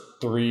first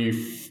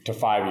 3 to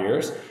 5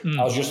 years.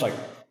 I was just like,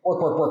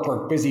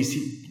 work,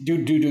 busy, do.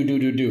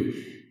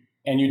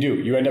 And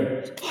you end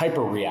up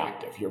hyper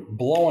reactive. You're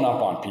blowing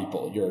up on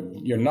people.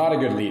 You're not a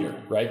good leader,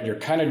 right? You're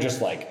kind of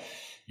just like,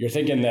 you're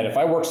thinking that if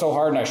I work so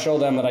hard and I show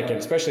them that I can,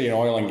 especially in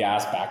oil and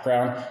gas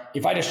background,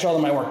 if I just show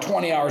them I work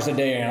 20 hours a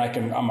day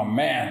and I'm a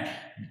man,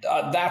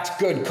 that's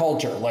good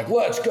culture. Like,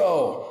 let's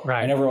go.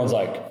 Right. And everyone's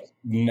like,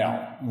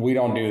 no, we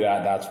don't do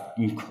that. That's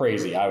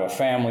crazy. I have a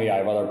family. I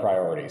have other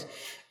priorities.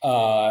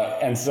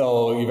 And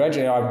so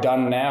eventually, I've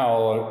done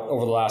now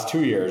over the last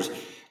 2 years,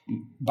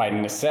 by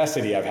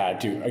necessity, I've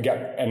had to,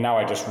 again, and now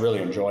I just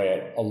really enjoy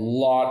it, a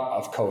lot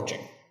of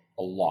coaching,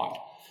 a lot.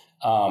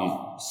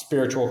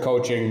 Spiritual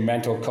coaching,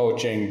 mental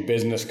coaching,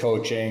 business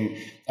coaching,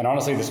 and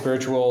honestly, the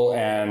spiritual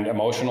and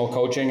emotional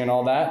coaching and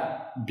all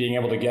that, being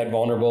able to get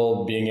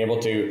vulnerable, being able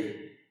to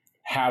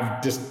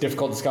have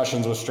difficult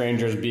discussions with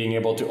strangers, being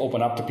able to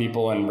open up to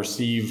people and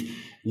receive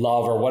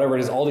love or whatever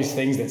it is, all these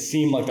things that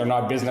seem like they're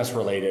not business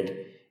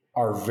related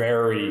are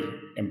very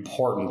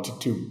important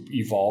to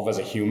evolve as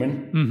a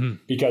human,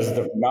 because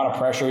the amount of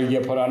pressure you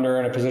get put under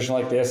in a position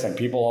like this, and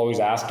people always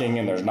asking,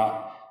 and there's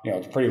not,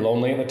 it's pretty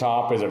lonely at the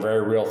top, is a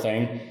very real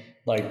thing.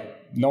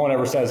 Like, no one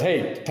ever says,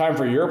 hey, time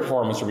for your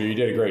performance review. You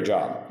did a great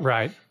job.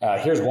 Right.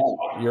 Here's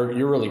one.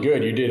 You're really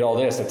good. You did all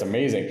this. It's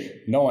amazing.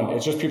 No one,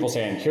 it's just people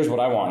saying, here's what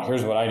I want.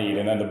 Here's what I need.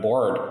 And then the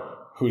board,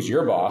 who's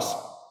your boss,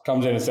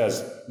 comes in and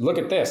says, look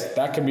at this.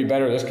 That can be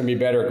better. This can be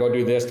better. Go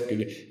do this.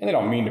 And they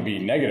don't mean to be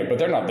negative, but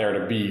they're not there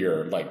to be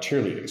your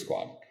cheerleading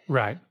squad.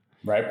 Right.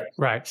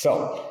 Right.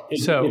 So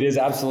it is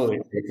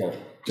absolutely critical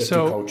just to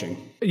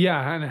coaching.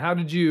 Yeah. And how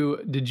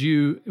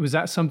was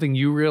that something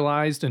you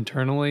realized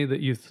internally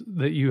that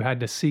you had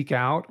to seek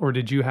out, or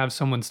did you have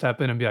someone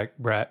step in and be like,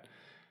 Brett,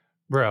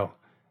 bro,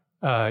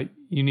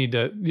 you need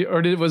to,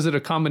 or was it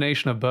a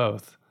combination of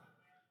both?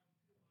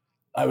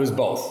 It was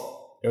both.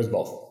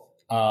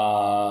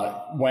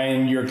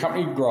 When your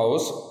company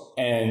grows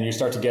and you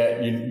start to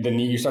get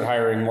you start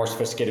hiring more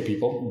sophisticated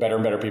people, better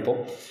and better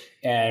people,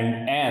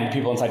 and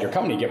people inside your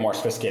company get more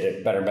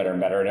sophisticated, better and better and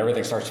better, and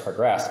everything starts to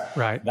progress.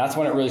 Right. That's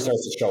when it really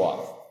starts to show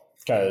up.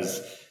 Because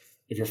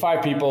if you're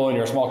 5 people and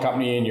you're a small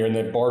company and you're in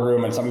the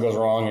boardroom and something goes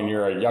wrong and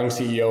you're a young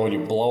CEO and you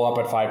blow up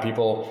at 5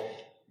 people,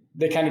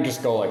 they kind of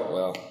just go like,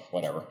 well,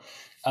 whatever.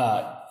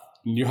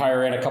 You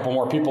hire in a couple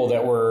more people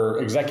that were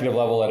executive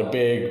level at a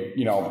big,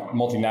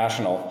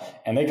 multinational,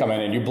 and they come in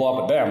and you blow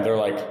up at them. They're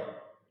like,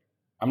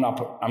 I'm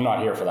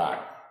not here for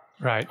that.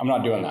 Right. I'm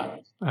not doing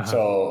that. Uh-huh.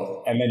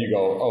 So, and then you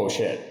go, oh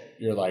shit.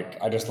 You're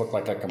like, I just look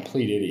like a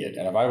complete idiot.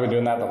 And have I been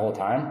doing that the whole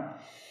time?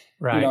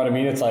 Right. You know what I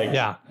mean? It's like,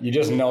 you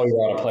just know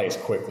you're out of place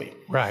quickly.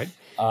 Right.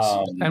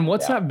 And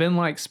what's that been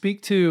like?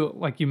 Speak to,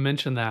 like you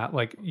mentioned that,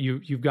 like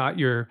you've got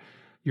your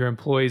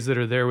employees that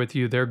are there with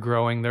you, they're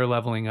growing, they're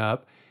leveling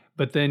up.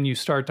 But then you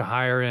start to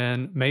hire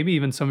in, maybe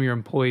even some of your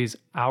employees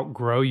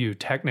outgrow you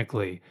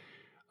technically.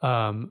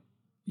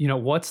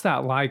 What's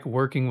that like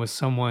working with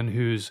someone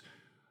who's,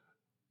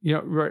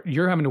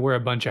 you're having to wear a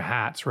bunch of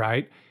hats,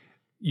 right?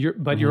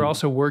 You're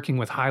also working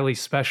with highly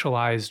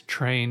specialized,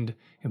 trained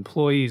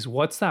employees.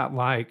 What's that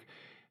like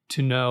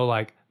to know,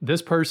 like,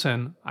 this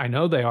person, I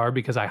know they are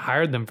because I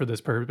hired them for this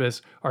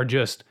purpose, are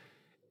just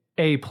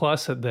A+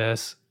 at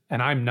this,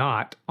 and I'm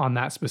not on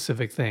that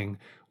specific thing.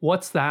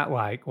 What's that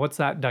like? What's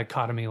that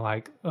dichotomy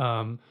like,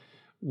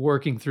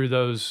 working through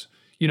those?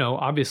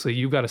 Obviously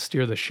you've got to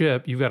steer the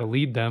ship, you've got to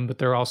lead them, but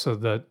they're also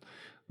the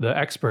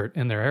expert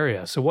in their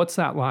area. So what's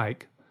that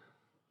like?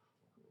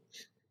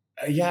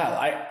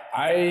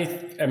 I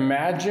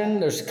imagine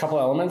there's a couple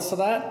elements to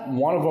that.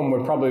 One of them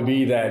would probably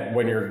be that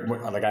when you're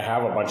like, I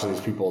have a bunch of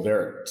these people,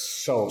 they're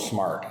so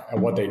smart at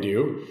what they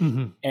do.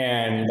 Mm-hmm.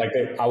 And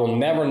I will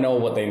never know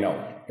what they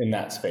know in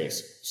that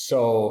space.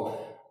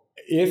 So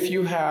if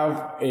you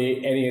have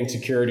any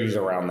insecurities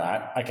around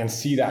that, I can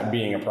see that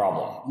being a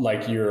problem.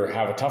 Like, you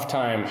have a tough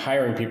time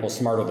hiring people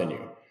smarter than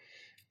you.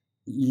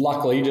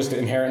 Luckily, just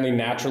inherently,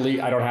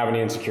 naturally, I don't have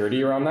any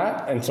insecurity around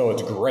that. And so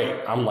it's great.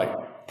 I'm like,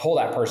 pull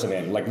that person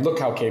in. Like, look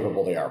how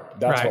capable they are.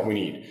 That's what we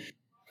need.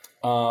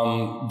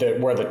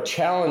 Where the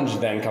challenge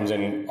then comes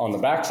in on the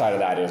backside of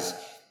that is,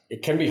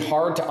 it can be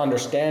hard to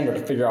understand or to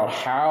figure out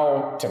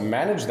how to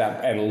manage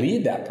that and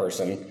lead that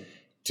person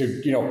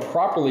to,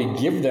 properly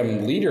give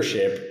them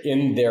leadership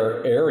in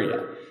their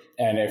area.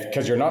 And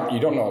because you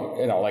don't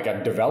know, like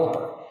a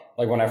developer.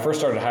 Like, when I first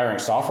started hiring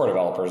software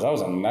developers, that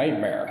was a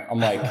nightmare. I'm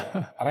like,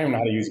 I don't even know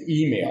how to use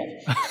email.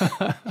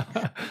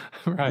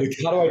 Right. Like,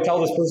 how do I tell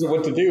this person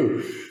what to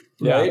do?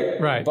 Right. Yeah,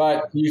 right.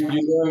 But you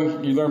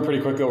learn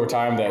pretty quickly over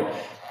time that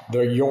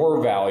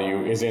your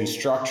value is in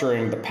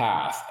structuring the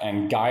path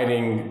and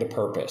guiding the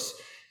purpose,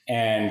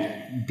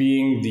 and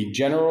being the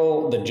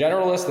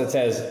generalist that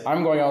says,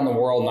 I'm going out in the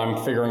world and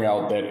I'm figuring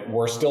out that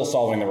we're still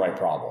solving the right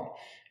problem,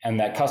 and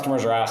that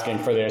customers are asking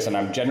for this, and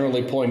I'm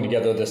generally pulling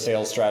together the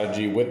sales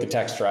strategy with the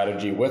tech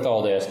strategy with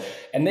all this,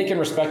 and they can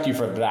respect you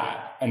for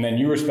that, and then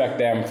you respect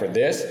them for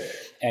this.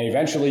 And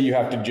eventually you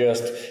have to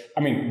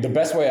the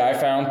best way I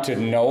found to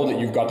know that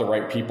you've got the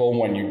right people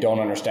when you don't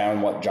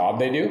understand what job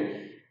they do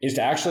is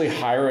to actually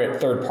hire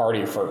it third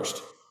party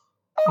first.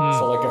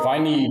 So like, if I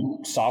need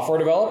software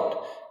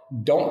developed,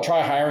 don't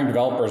try hiring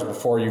developers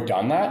before you've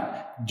done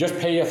that. Just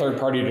pay a third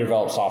party to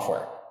develop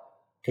software.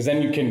 Because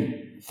then you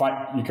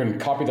can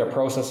copy their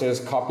processes,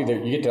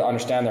 you get to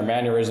understand their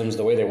mannerisms,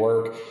 the way they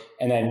work.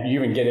 And then you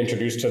even get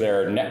introduced to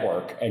their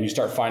network, and you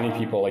start finding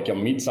people. Like, you'll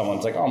meet someone,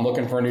 it's like, oh, I'm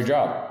looking for a new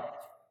job.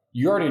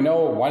 You already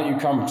know, why don't you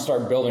come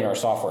start building our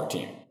software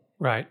team?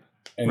 Right.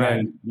 And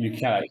then you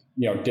kind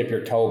of, dip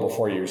your toe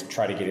before you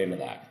try to get into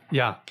that.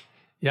 Yeah.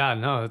 Yeah,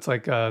 no, it's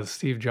like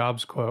Steve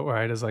Jobs quote,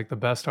 right? Is like the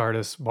best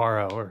artists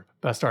borrow or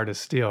best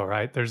artists steal,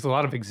 right? There's a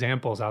lot of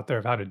examples out there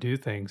of how to do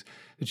things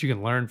that you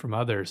can learn from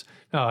others.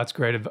 No, that's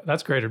great.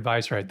 That's great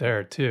advice right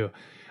there too.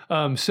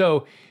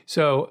 So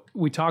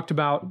we talked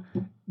about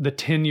the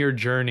 10-year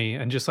journey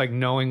and just like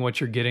knowing what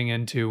you're getting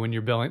into when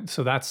you're building.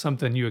 So that's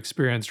something you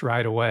experienced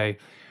right away.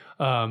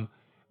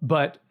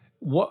 But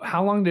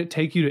how long did it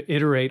take you to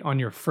iterate on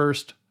your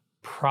first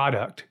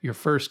product, your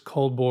first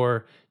cold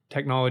bore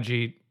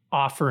technology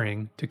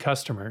offering to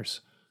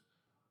customers?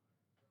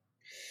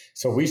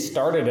 So we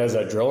started as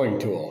a drilling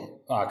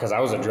tool because I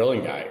was a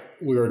drilling guy.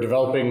 We were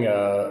developing.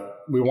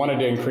 We wanted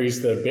to increase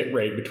the bit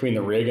rate between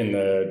the rig and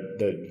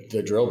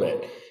the drill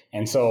bit,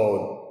 and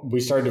so we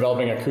started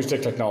developing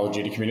acoustic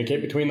technology to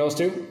communicate between those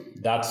two.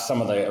 That's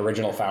some of the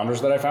original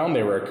founders that I found.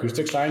 They were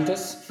acoustic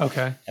scientists.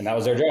 Okay. And that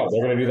was their job.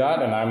 They're going to do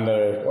that, and I'm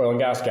the oil and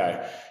gas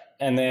guy.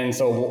 And then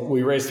so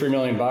we raised $3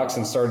 million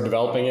and started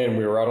developing it, and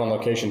we were out on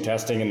location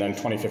testing, and then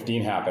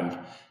 2015 happened,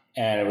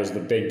 and it was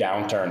the big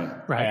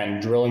downturn, right.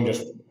 And drilling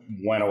just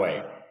went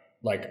away,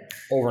 like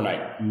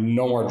overnight,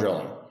 no more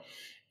drilling.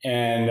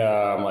 And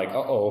I'm like,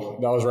 uh-oh,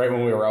 that was right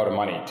when we were out of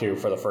money too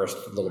for the first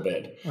little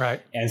bit.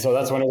 Right. And so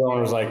that's when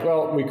everyone was like,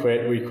 well, we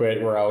quit,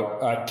 we're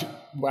out.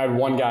 I had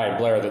one guy,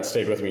 Blair, that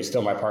stayed with me,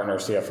 still my partner,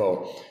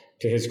 CFO,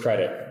 to his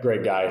credit,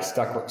 great guy,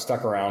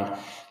 stuck around.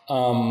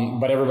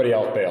 But everybody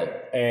else bailed.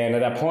 And at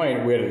that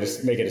point, we had to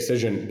just make a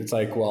decision. It's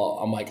like, well,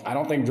 I'm like, I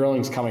don't think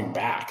drilling's coming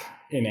back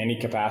in any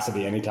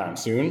capacity anytime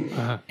soon.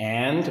 Uh-huh.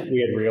 And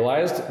we had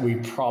realized we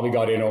probably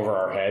got in over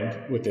our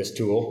head with this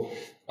tool.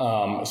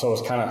 So it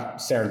was kind of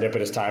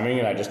serendipitous timing.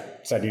 And I just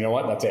said, you know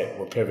what, that's it.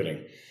 We're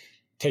pivoting.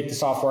 Take the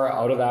software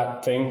out of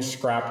that thing,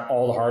 scrap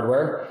all the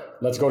hardware.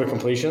 Let's go to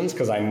completions,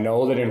 because I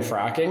know that in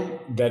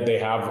fracking that they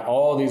have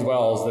all these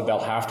wells that they'll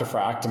have to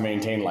frack to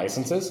maintain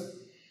licenses.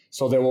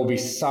 So there will be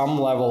some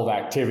level of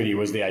activity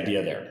was the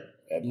idea there.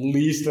 At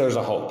least there's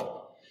a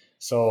hope.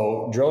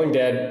 So drilling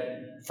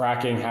dead,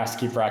 fracking has to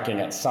keep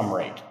fracking at some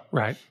rate.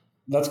 Right.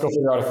 Let's go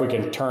figure out if we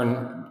can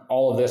turn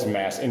all of this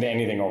mess into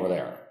anything over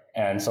there.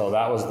 And so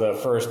that was the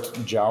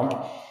first jump.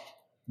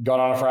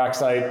 Got on a frack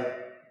site,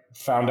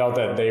 found out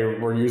that they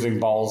were using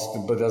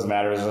balls, but it doesn't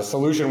matter. There's a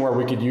solution where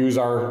we could use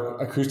our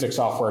acoustic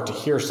software to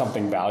hear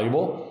something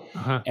valuable.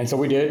 Uh-huh. And so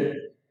we did,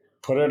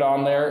 put it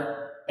on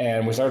there,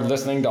 and we started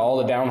listening to all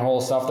the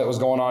downhole stuff that was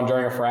going on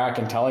during a frack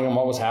and telling them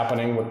what was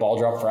happening with ball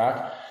drop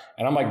frack.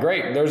 And I'm like,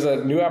 great, there's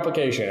a new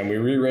application. And we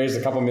re-raised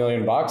a couple $1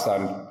 million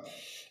on,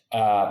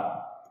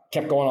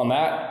 kept going on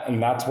that.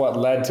 And that's what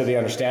led to the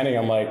understanding.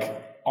 I'm like,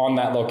 on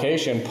that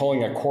location, pulling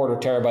 1/4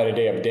 terabyte a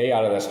day of data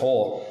out of this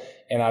hole.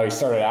 And I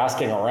started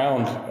asking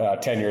around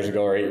 10 years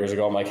ago or 8 years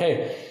ago, I'm like,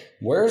 hey,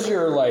 where's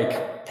your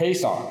like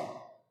pace on?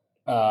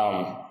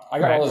 I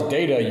got all this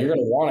data. You're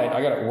going to want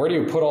it. Where do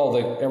you put all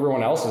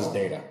everyone else's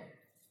data?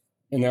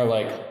 And they're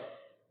like,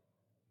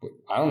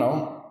 I don't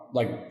know,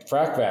 like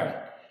frac van.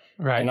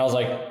 Right. And I was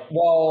like,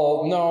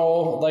 well,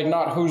 no, like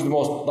not who's the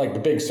most, like the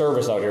big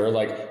service out here.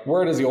 Like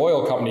where does the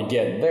oil company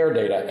get their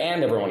data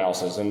and everyone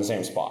else's in the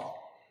same spot?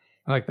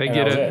 Like they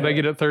get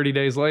it 30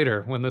 days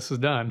later when this is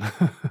done.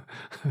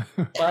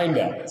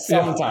 Kinda,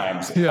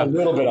 sometimes, a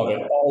little bit of it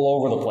all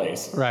over the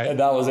place. Right. And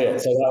that was it.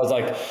 So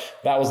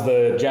that was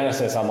the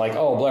genesis. I'm like,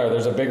 oh, Blair,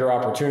 there's a bigger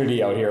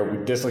opportunity out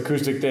here. This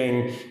acoustic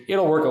thing,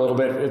 it'll work a little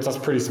bit. It's a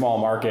pretty small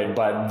market,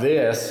 but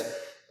this,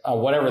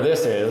 whatever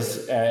this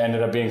is,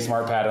 ended up being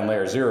SmartPad and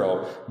Layer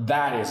 0.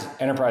 That is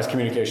enterprise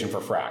communication for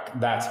frac.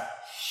 That's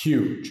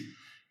huge.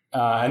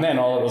 And then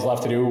all it was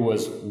left to do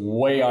was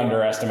way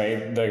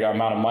underestimate the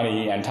amount of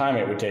money and time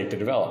it would take to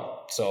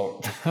develop. So,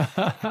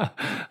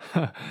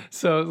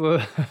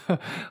 so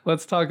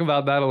let's talk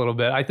about that a little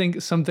bit. I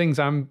think some things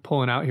I'm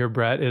pulling out here,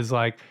 Brett, is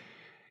like,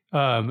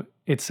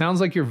 it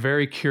sounds like you're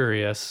very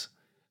curious.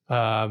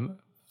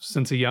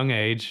 Since a young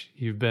age,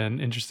 you've been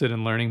interested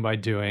in learning by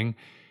doing.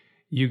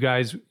 You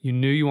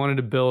knew you wanted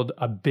to build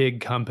a big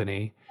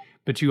company,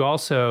 but you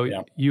also,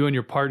 you and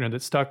your partner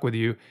that stuck with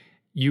you,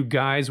 you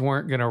guys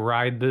weren't going to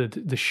ride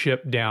the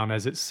ship down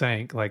as it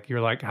sank. Like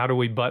you're like, how do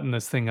we button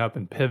this thing up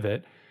and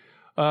pivot?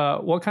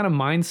 What kind of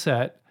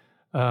mindset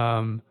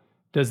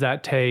does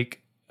that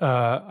take?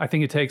 I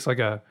think it takes like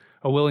a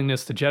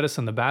willingness to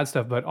jettison the bad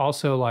stuff, but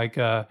also like,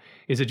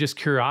 is it just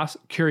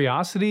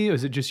curiosity?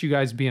 Is it just you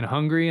guys being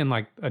hungry and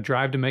like a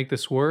drive to make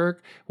this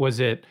work? Was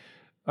it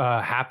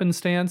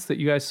happenstance that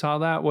you guys saw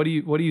that? What do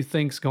you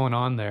think's going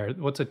on there?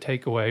 What's a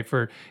takeaway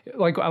for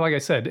like I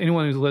said,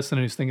 anyone who's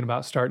listening who's thinking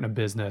about starting a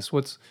business?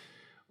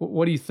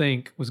 What do you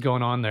think was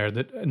going on there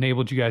that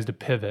enabled you guys to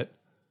pivot?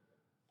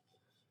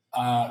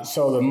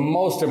 So the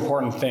most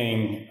important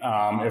thing,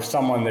 if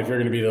you're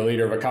going to be the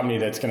leader of a company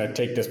that's going to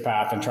take this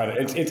path and try to,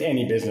 it's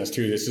any business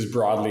too, this is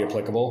broadly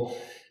applicable,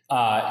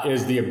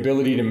 is the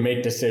ability to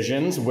make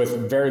decisions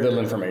with very little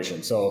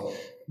information. So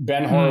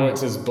Ben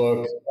Horowitz's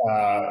book,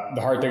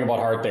 The Hard Thing About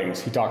Hard Things,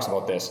 he talks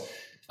about this.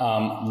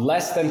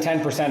 Less than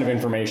 10% of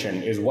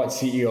information is what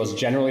CEOs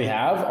generally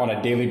have on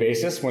a daily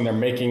basis when they're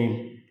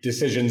making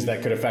decisions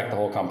that could affect the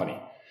whole company.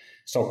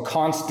 So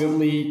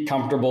constantly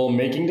comfortable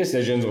making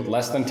decisions with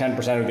less than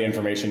 10% of the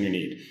information you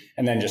need,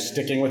 and then just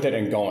sticking with it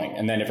and going.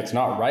 And then if it's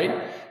not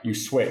right, you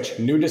switch.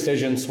 New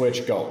decision,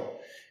 switch, go.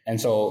 And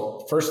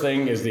so first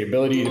thing is the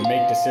ability to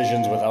make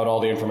decisions without all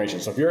the information.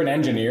 So if you're an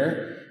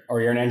engineer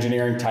or you're an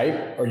engineering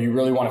type or you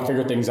really want to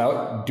figure things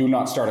out, do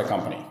not start a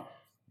company.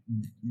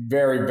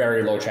 Very,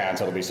 very low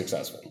chance it'll be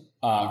successful.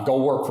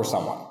 Go work for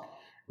someone,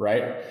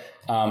 right?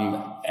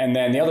 And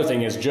then the other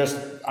thing is just,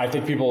 I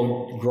think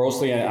people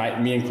grossly,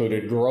 and me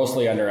included,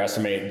 grossly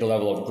underestimate the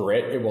level of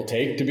grit it will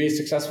take to be a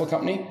successful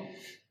company.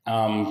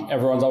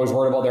 Everyone's always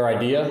worried about their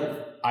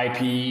idea,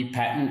 IP,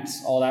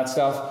 patents, all that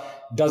stuff.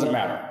 Doesn't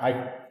matter.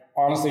 I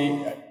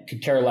honestly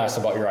could care less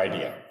about your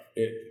idea.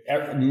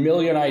 A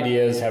million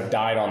ideas have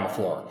died on the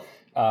floor.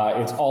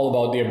 It's all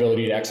about the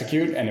ability to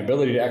execute, and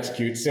ability to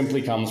execute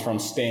simply comes from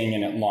staying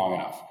in it long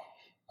enough.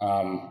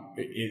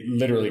 It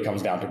literally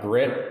comes down to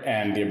grit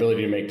and the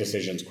ability to make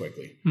decisions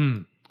quickly.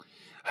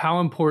 How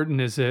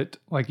important is it,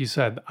 like you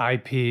said, the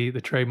IP,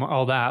 the trademark,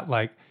 all that,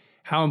 like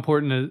how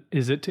important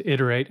is it to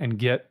iterate and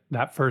get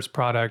that first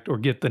product or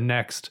get the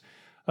next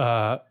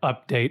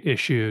update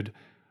issued?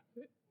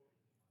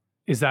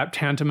 Is that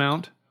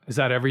tantamount? Is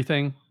that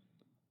everything?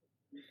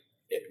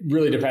 It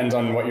really depends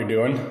on what you're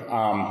doing.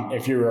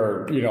 If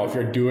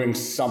you're doing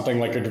something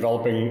like you're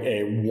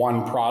developing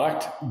one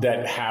product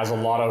that has a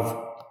lot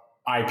of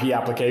IP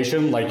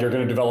application, like you're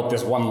going to develop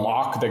this one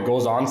lock that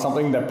goes on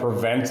something that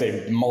prevents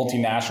a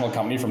multinational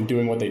company from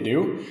doing what they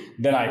do,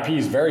 then IP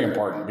is very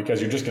important because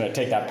you're just going to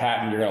take that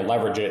patent, you're going to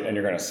leverage it, and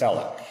you're going to sell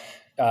it.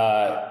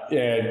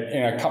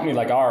 In a company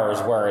like ours,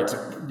 where it's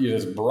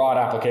this broad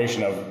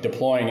application of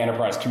deploying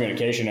enterprise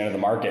communication into the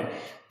market,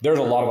 there's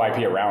a lot of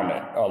IP around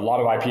it, a lot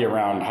of IP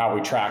around how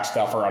we track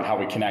stuff, around how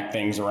we connect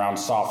things, around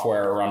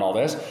software, around all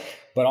this.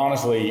 But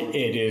honestly,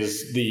 it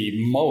is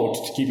the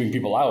moat to keeping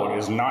people out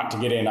is not to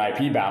get in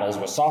IP battles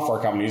with software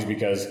companies,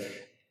 because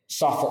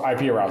software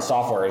IP around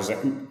software is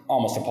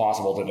almost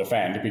impossible to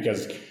defend,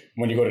 because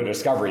when you go to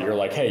discovery, you're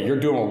like, hey, you're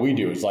doing what we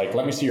do. It's like,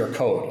 let me see your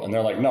code. And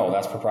they're like, no,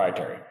 that's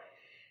proprietary.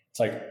 It's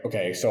like,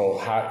 okay, so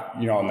how,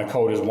 and the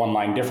code is one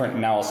line different,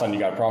 and now all of a sudden you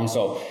got a problem.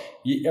 So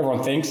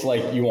everyone thinks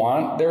like you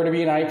want there to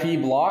be an IP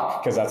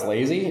block because that's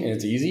lazy and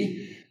it's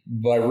easy,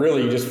 but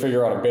really you just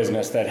figure out a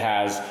business that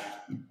has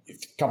a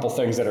couple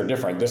things that are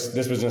different. This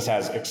business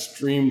has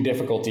extreme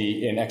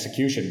difficulty in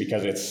execution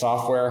because it's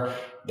software,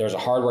 there's a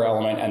hardware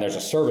element, and there's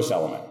a service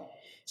element.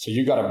 So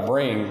you got to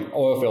bring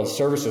oilfield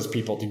services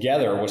people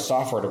together with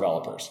software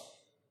developers.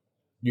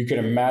 You can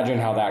imagine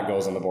how that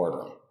goes in the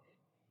boardroom.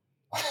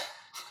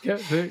 Yeah,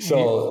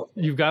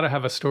 you've got to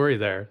have a story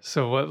there.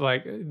 So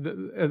what,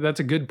 that's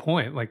a good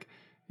point. Like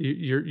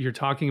you're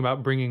talking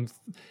about bringing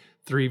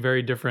three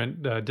very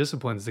different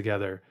disciplines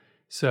together.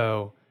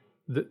 So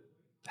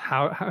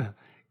how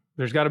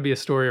there's got to be a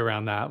story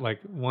around that.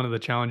 Like one of the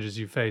challenges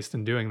you faced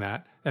in doing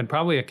that, and it's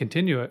probably a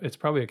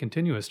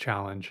continuous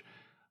challenge.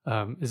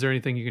 Is there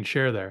anything you can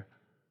share there?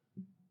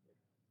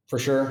 For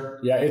sure.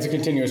 Yeah, it's a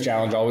continuous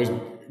challenge. Always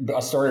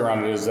a story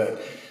around it is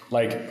that,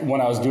 like,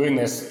 when I was doing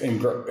this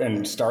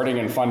and starting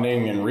and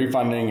funding and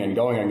refunding and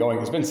going,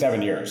 it's been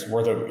 7 years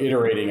worth of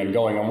iterating and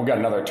going, and we've got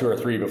another 2 or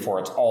 3 before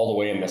it's all the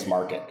way in this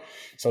market.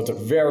 So it's a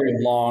very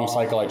long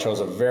cycle. I chose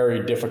a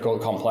very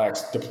difficult,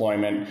 complex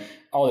deployment,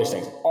 all these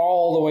things,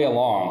 all the way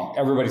along.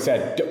 Everybody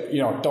said,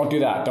 don't do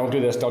that, don't do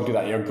this, don't do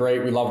that. You're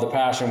great. We love the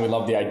passion. We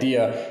love the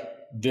idea.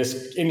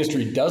 This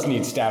industry does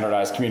need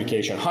standardized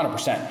communication,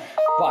 100%,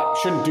 but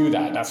shouldn't do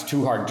that. That's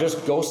too hard.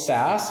 Just go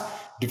SaaS.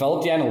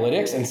 Develop the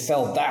analytics and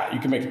sell that. You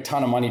can make a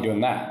ton of money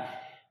doing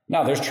that.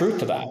 Now, there's truth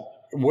to that.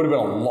 It would have been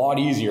a lot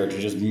easier to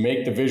just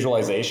make the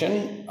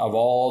visualization of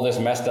all this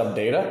messed up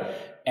data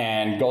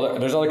and go there.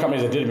 There's other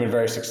companies that did have been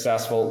very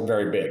successful,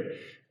 very big,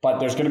 but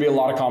there's going to be a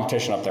lot of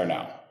competition up there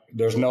now.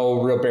 There's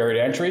no real barrier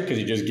to entry because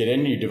you just get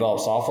in, you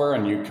develop software,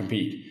 and you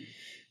compete.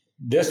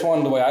 This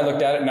one, the way I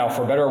looked at it, now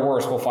for better or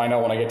worse, we'll find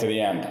out when I get to the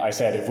end. I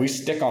said, if we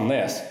stick on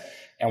this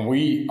and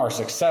we are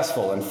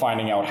successful in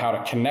finding out how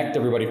to connect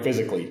everybody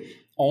physically,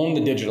 own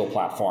the digital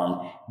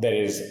platform that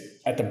is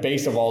at the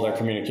base of all their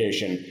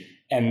communication,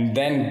 and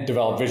then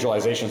develop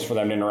visualizations for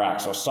them to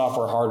interact. So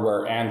software,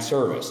 hardware, and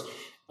service.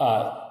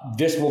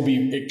 This will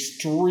be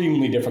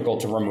extremely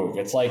difficult to remove.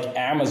 It's like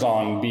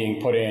Amazon being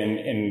put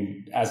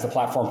in as the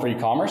platform for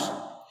e-commerce.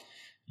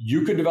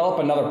 You could develop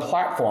another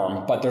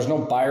platform, but there's no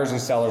buyers and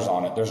sellers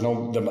on it. There's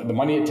no the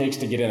money it takes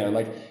to get in there.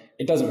 Like,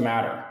 it doesn't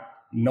matter.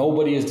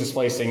 Nobody is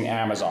displacing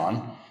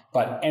Amazon.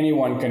 But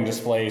anyone can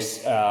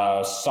displace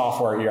a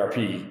software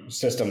ERP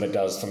system that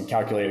does some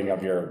calculating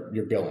of your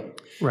billing,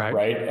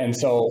 right? And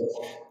so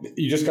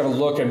you just got to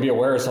look and be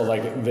aware. So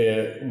like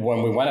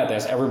when we went at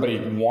this, everybody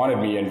wanted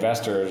me,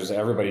 investors,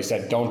 everybody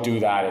said, don't do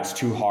that. It's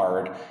too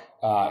hard.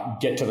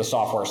 Get to the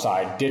software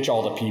side, ditch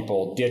all the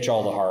people, ditch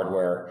all the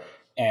hardware.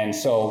 And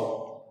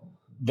so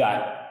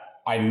that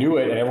I knew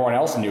it and everyone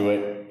else knew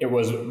it. It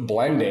was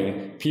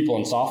blending people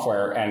and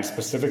software, and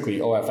specifically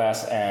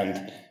OFS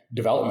and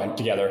development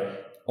together.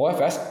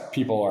 OFS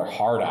people are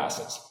hard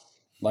asses.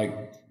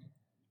 Like,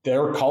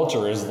 their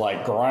culture is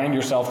like grind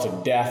yourself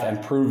to death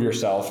and prove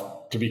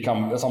yourself to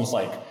become, it's almost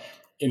like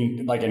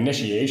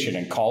initiation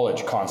in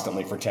college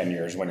constantly for 10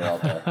 years when you're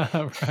out there.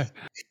 Right.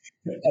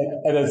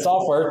 And then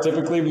software,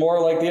 typically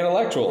more like the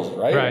intellectuals,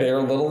 right? They're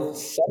a little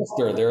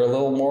softer. They're a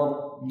little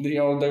more,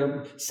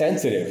 they're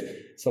sensitive.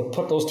 So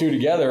put those two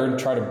together and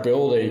try to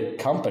build a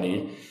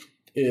company.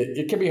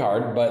 It can be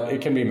hard, but it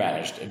can be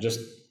managed. It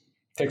just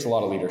takes a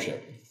lot of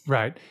leadership.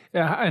 Right.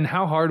 And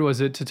how hard was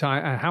it to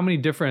tie, how many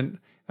different,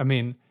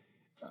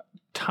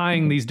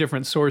 tying these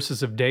different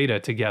sources of data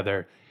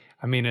together?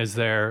 Is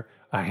there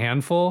a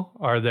handful?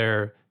 Are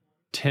there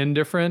 10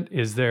 different?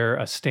 Is there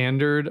a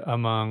standard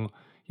among,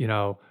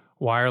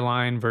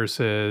 wireline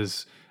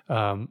versus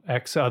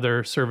X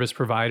other service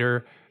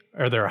provider?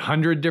 Are there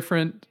 100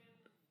 different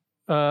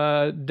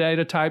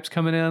data types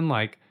coming in?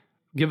 Like,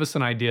 give us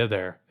an idea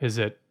there. Is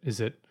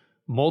it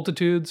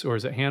multitudes, or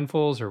is it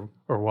handfuls, or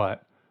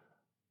what?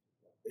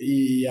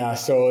 Yeah,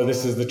 so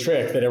this is the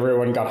trick that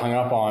everyone got hung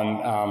up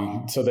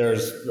on. So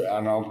there's,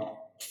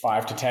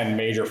 5 to 10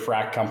 major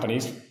frac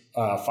companies,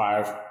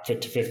 5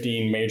 to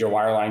 15 major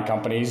wireline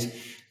companies.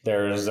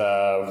 There's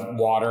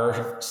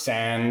water,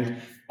 sand,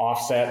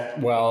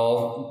 offset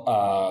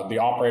well, the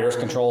operators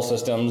control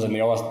systems and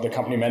the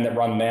company men that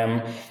run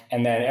them.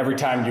 And then every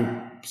time you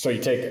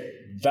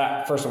take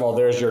that, first of all,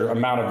 there's your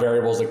amount of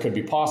variables that could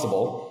be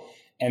possible.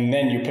 And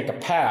then you pick a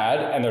pad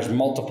and there's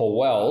multiple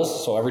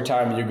wells. So every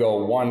time you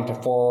go 1 to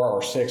 4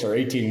 or 6 or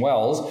 18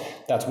 wells,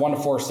 that's 1 to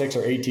 4, 6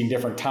 or 18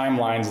 different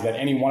timelines that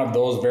any one of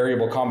those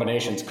variable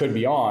combinations could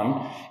be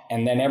on.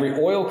 And then every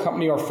oil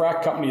company or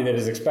frac company that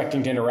is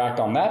expecting to interact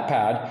on that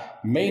pad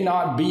may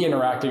not be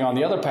interacting on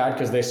the other pad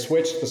because they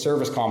switched the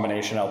service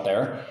combination out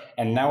there.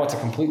 And now it's a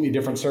completely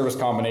different service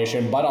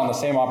combination, but on the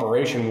same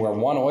operation where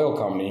one oil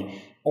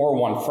company or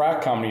one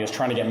frac company is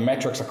trying to get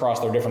metrics across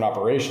their different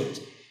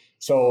operations.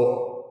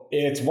 So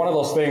it's one of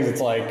those things,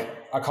 it's like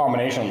a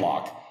combination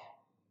lock.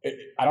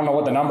 I don't know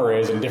what the number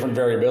is in different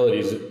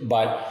variabilities,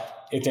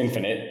 but it's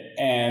infinite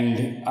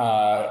and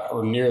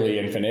or nearly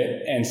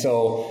infinite. And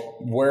so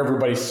where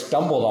everybody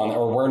stumbled on,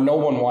 or where no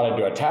one wanted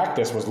to attack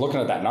this, was looking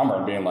at that number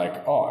and being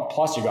like, oh,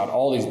 plus you got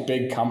all these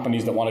big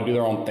companies that want to do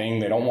their own thing.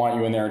 They don't want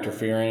you in there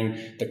interfering.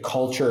 The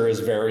culture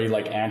is very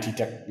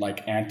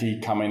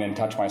anti come in and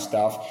touch my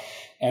stuff.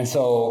 And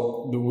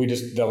so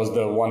that was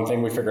the one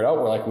thing we figured out.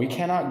 We're like, we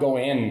cannot go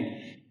in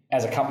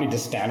as a company to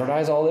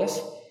standardize all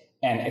this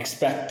and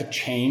expect to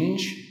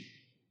change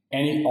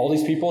all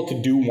these people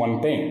to do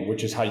one thing,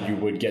 which is how you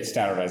would get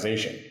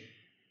standardization.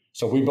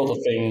 So we built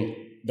a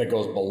thing that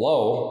goes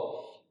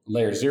below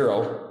layer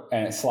 0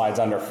 and it slides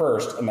under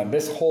first. And then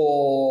this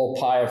whole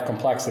pie of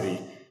complexity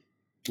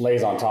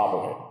lays on top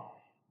of it.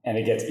 And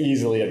it gets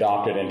easily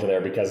adopted into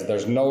there because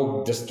there's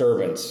no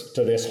disturbance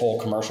to this whole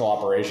commercial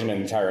operation in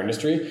the entire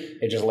industry.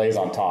 It just lays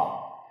on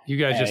top. You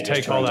guys just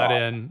take all that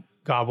in,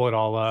 gobble it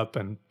all up,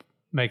 and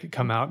make it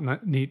come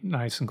out neat,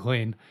 nice and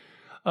clean.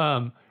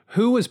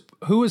 Who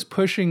was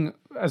pushing,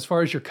 as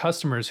far as your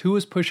customers, who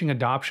was pushing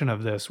adoption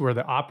of this? Were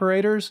the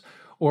operators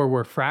or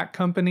were frac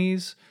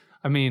companies?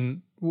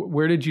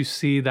 Where did you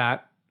see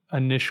that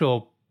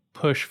initial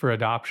push for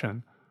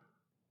adoption?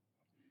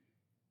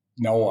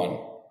 No one.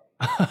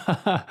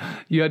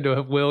 You had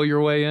to will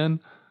your way in?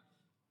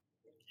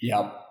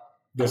 Yep.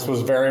 This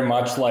was very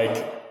much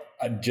like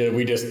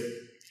we just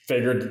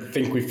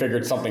think we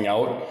figured something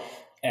out.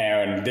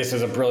 And this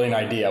is a brilliant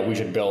idea. We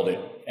should build it.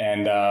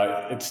 And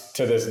it's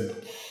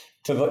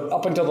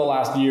up until the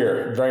last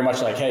year, very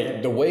much like,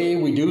 hey, the way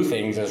we do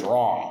things is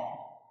wrong.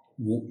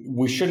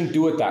 We shouldn't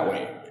do it that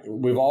way.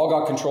 We've all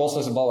got control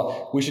systems, blah,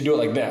 blah. We should do it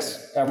like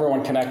this.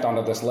 Everyone connect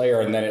onto this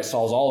layer, and then it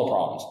solves all the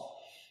problems.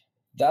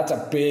 That's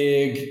a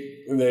big.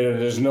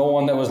 There's no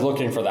one that was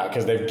looking for that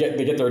because they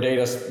get their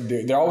data.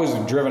 They're always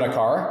driven a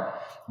car,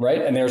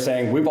 right? And they're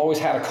saying, we've always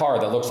had a car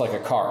that looks like a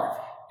car.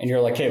 And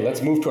you're like, hey,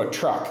 let's move to a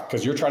truck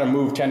because you're trying to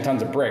move 10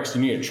 tons of bricks.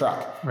 You need a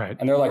truck. Right.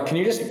 And they're like,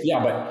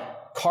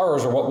 but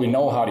cars are what we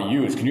know how to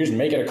use. Can you just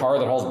make it a car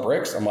that hauls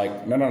bricks? I'm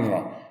like,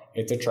 no.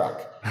 It's a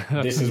truck.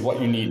 This is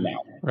what you need now.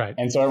 Right.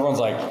 And so everyone's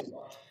like,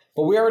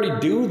 but we already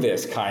do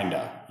this kind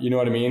of, you know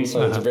what I mean?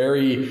 So It's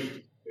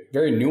very,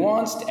 very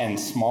nuanced and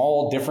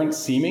small difference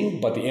seeming,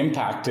 but the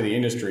impact to the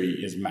industry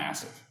is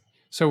massive.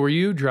 So were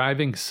you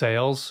driving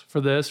sales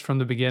for this from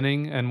the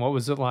beginning? And what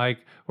was it like?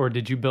 Or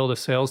did you build a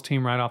sales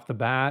team right off the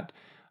bat?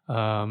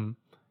 And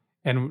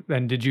who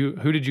did you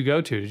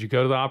go to? Did you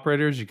go to the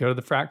operators? Did you go to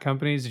the frac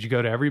companies? Did you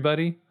go to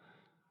everybody?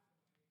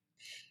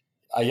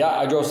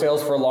 I drove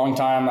sales for a long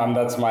time.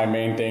 That's my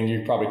main thing.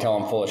 You probably tell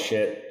I'm full of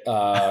shit.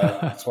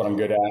 That's what I'm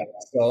good at.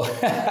 So,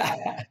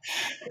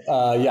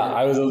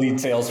 I was a lead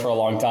sales for a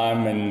long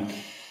time. And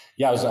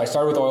I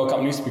started with oil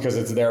companies because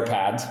it's their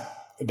pads.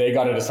 They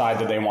got to decide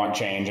that they want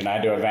change. And I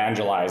had to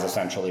evangelize,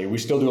 essentially. We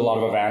still do a lot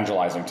of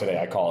evangelizing today,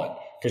 I call it.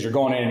 Because you're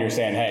going in and you're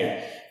saying,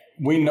 hey,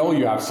 we know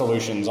you have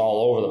solutions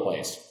all over the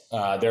place.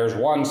 There's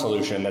one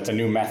solution that's a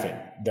new method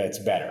that's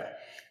better.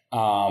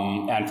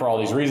 And for all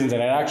these reasons,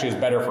 and it actually is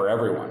better for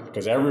everyone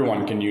because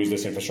everyone can use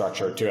this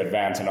infrastructure to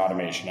advance in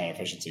automation and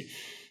efficiency.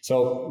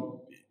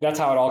 So that's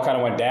how it all kind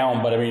of went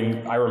down. But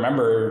I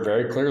remember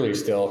very clearly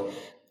still,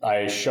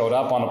 I showed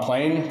up on a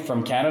plane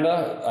from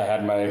Canada. I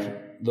had my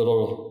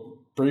little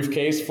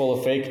briefcase full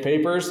of fake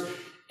papers,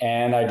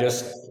 and I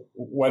just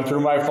went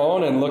through my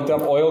phone and looked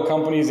up oil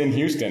companies in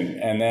Houston,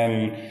 and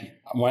then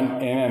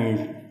went in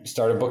and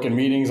started booking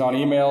meetings on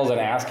emails and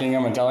asking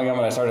them and telling them,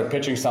 and I started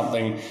pitching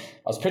something. I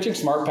was pitching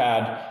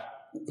SmartPad,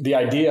 the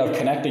idea of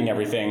connecting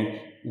everything,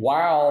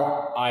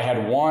 while I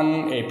had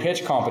won a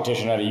pitch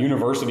competition at a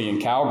university in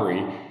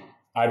Calgary.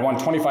 I'd won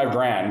 25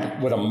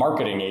 grand with a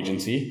marketing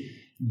agency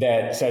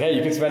that said, hey,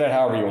 you can spend it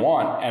however you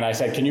want. And I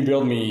said, can you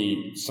build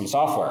me some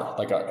software?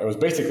 It was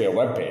basically a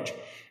web page.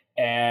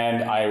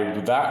 And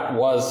that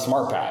was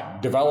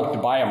SmartPad,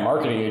 developed by a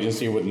marketing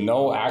agency with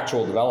no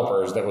actual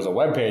developers. That was a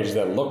web page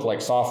that looked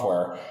like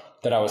software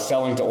that I was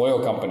selling to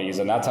oil companies.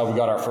 And that's how we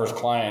got our first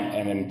client.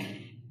 And then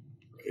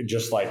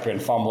just been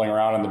fumbling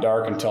around in the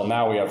dark until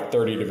now. We have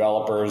 30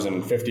 developers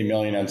and 50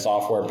 million in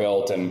software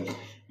built and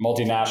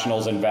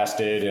multinationals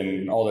invested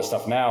and all this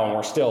stuff now. And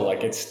we're still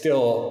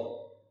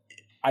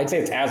I'd say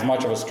it's as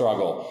much of a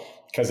struggle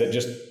because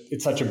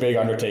it's such a big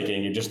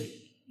undertaking.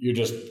 You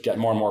just get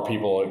more and more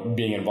people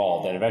being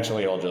involved, and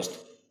eventually it'll just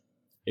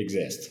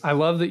exist. I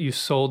love that you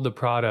sold the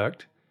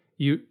product.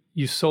 You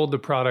sold the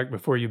product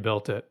before you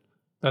built it.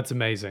 That's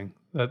amazing.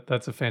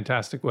 That's a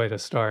fantastic way to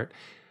start.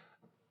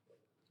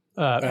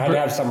 I had to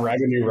have some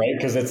revenue, right?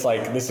 Because it's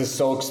this is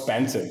so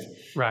expensive,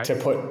 right?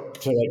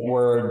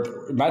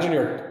 Imagine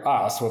you're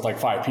us with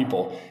 5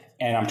 people,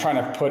 and I'm trying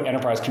to put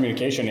enterprise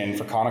communication in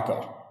for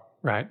Conoco,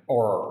 right?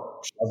 Or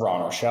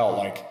Chevron or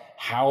Shell.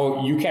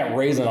 How you can't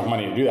raise enough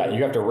money to do that.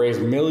 You have to raise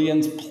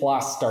millions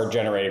plus start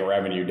generating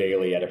revenue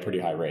daily at a pretty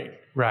high rate.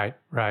 Right.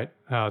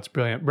 Oh, it's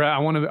brilliant. Brett,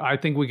 I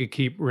think we could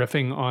keep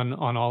riffing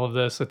on all of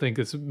this. I think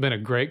it's been a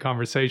great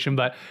conversation,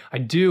 but I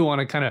do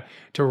want to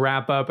to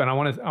wrap up, and I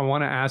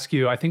want to ask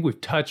you, I think we've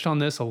touched on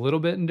this a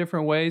little bit in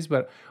different ways,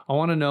 but I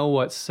want to know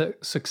what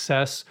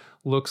success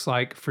looks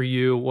like for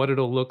you, what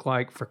it'll look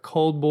like for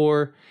Cold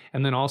Bore,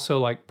 and then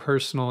also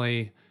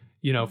personally,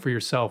 for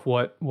yourself,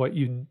 what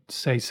you'd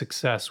say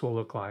success will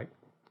look like.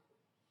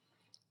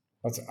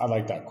 I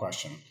like that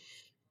question.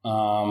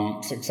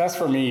 Success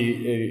for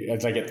me,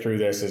 as I get through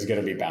this, is going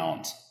to be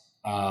balance.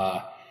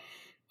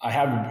 I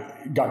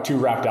have got too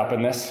wrapped up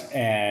in this,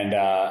 and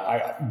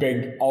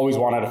always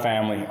wanted a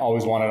family,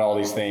 always wanted all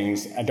these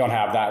things. I don't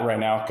have that right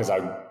now because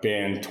I've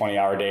been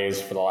 20-hour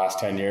days for the last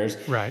 10 years.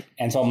 Right.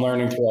 And so I'm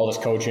learning through all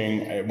this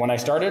coaching. When I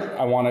started,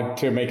 I wanted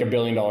to make $1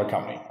 billion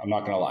company. I'm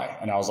not going to lie.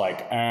 And I was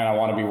and I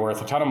want to be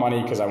worth a ton of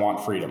money because I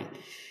want freedom.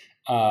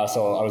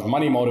 So I was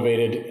money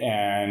motivated,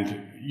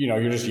 and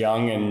you're just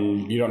young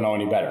and you don't know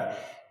any better.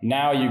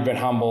 Now you've been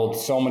humbled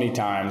so many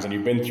times and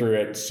you've been through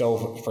it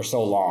for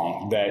so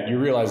long that you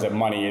realize that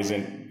money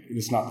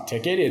it's not the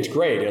ticket. It's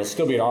great. It'll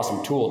still be an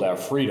awesome tool to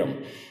have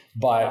freedom.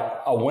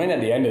 But a win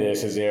at the end of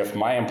this is if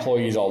my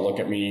employees all look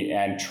at me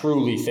and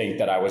truly think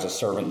that I was a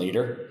servant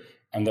leader.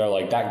 And they're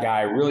like, that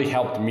guy really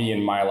helped me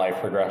in my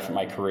life progress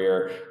my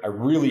career. I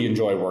really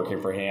enjoy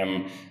working for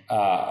him.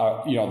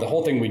 The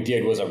whole thing we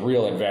did was a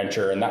real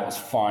adventure, and that was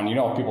fun.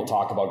 People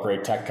talk about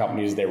great tech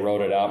companies, they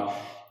wrote it up.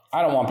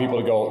 I don't want people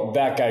to go,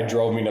 that guy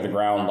drove me to the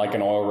ground like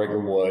an oil rigger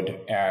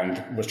would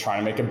and was trying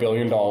to make $1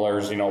 billion.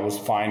 It was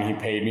fine. He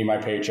paid me my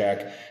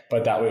paycheck,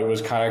 but it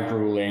was kind of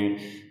grueling.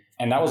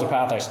 And that was a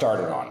path I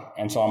started on.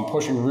 And so I'm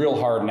pushing real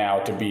hard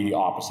now to be the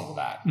opposite of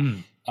that.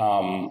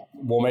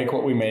 We'll make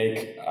what we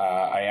make.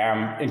 I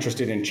am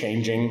interested in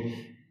changing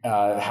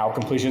how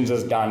completions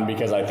is done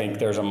because I think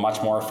there's a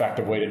much more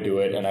effective way to do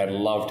it. And I'd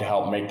love to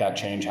help make that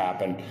change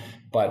happen.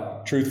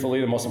 But truthfully,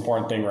 the most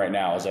important thing right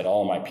now is that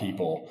all my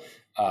people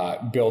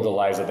build the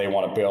lives that they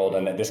want to build,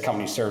 and that this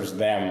company serves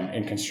them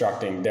in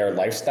constructing their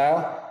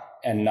lifestyle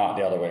and not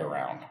the other way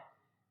around.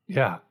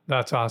 Yeah,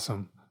 that's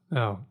awesome.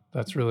 No,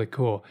 that's really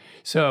cool.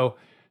 So,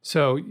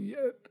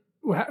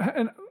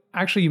 and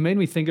actually you made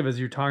me think of, as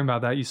you're talking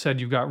about that, you said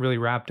you got really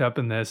wrapped up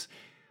in this.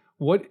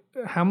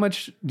 How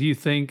much do you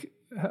think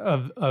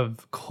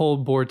of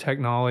Cold Bore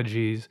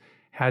Technologies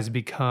has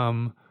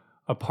become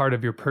a part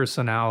of your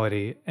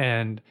personality?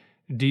 And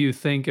do you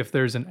think if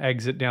there's an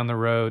exit down the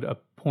road, a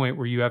point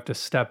where you have to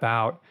step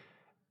out,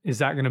 is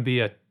that going to be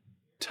a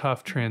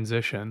tough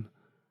transition?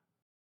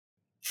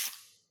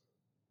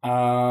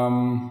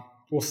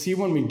 We'll see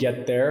when we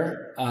get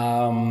there.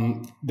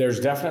 There's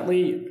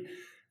definitely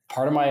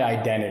part of my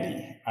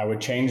identity. I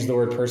would change the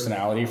word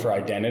personality for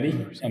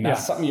identity. And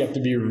that's something you have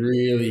to be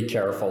really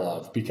careful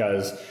of,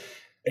 because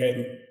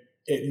it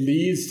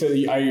leads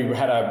to I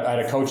had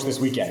a coach this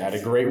weekend. I had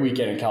a great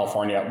weekend in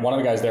California. One of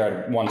the guys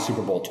there had won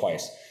Super Bowl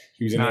twice.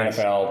 He was in the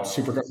NFL,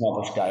 super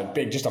accomplished guy,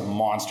 big, just a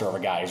monster of a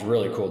guy. He's a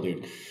really cool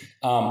dude.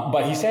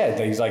 But he said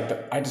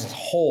that I just had a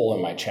hole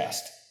in my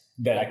chest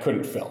that I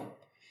couldn't fill.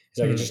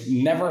 He's I just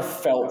never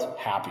felt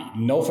happy.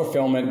 No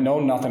fulfillment, no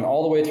nothing.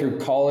 All the way through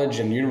college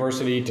and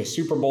university to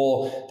Super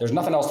Bowl, there's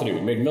nothing else to do.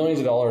 He made millions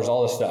of dollars,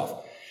 all this stuff.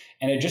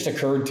 And it just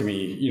occurred to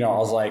me, I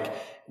was like,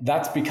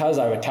 that's because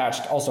I've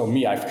attached also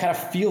me. I kind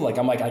of feel like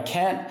I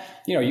can't,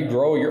 you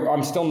grow,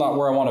 I'm still not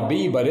where I want to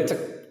be, but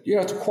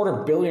it's a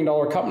 $250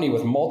 million company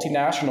with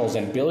multinationals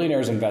and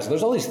billionaires invested.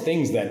 There's all these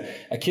things that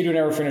a kid who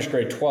never finished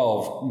grade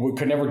 12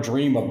 could never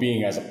dream of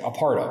being as a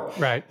part of.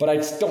 Right. But I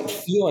just don't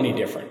feel any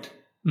different.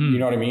 You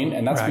know what I mean?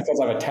 And that's because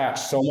I've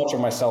attached so much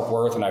of my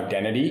self-worth and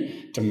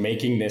identity to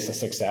making this a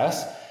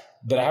success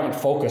that I haven't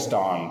focused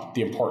on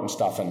the important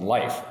stuff in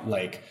life,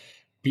 like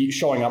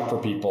showing up for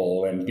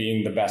people and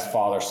being the best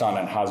father, son,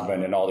 and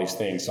husband and all these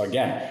things. So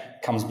again,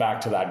 it comes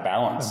back to that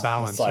balance. The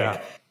balance, it's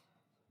like,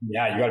 you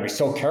got to be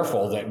so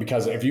careful that,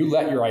 because if you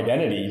let your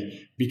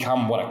identity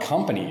become what a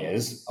company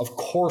is, of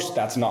course,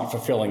 that's not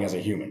fulfilling as a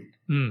human.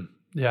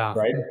 Yeah.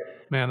 Right.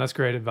 Man, that's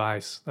great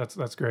advice.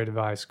 That's great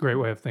advice. Great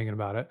way of thinking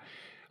about it.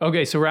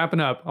 Okay. So wrapping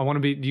up,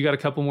 you got a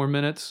couple more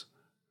minutes?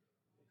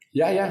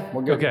 Yeah.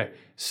 We're good. Okay.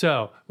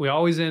 So we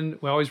always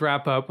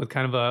wrap up with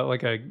kind of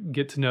a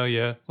get to know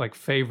you, like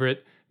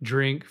favorite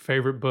drink,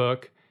 favorite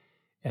book,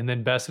 and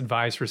then best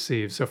advice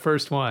received. So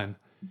first one,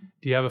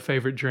 do you have a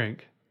favorite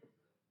drink?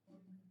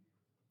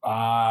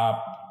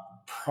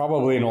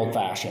 Probably an old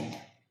fashioned.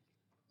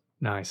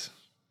 Nice.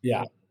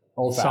 Yeah.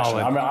 Old fashioned.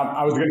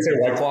 I was going to say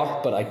White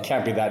Claw, but I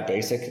can't be that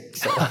basic.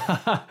 So.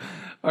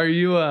 Are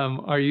you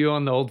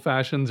on the old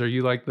fashions? Are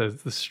you like the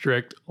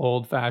strict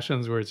old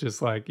fashions where it's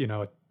just like,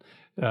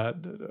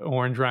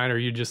 orange rind, or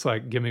you just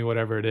like, give me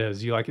whatever it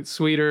is? You like it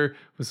sweeter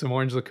with some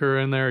orange liqueur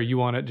in there, or you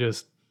want it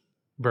just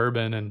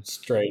bourbon and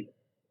straight?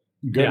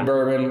 Good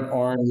bourbon,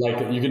 orange,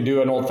 like you can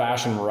do an old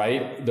fashioned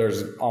right.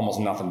 There's almost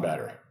nothing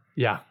better.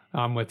 Yeah,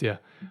 I'm with you.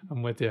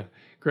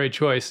 Great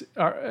choice.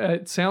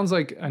 It sounds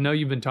like, I know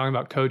you've been talking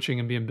about coaching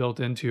and being built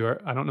into,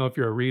 I don't know if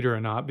you're a reader or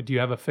not, but do you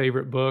have a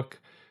favorite book?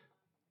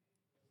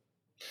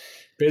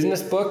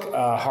 Business book,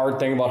 Hard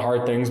Thing About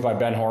Hard Things by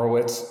Ben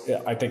Horowitz.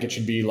 I think it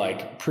should be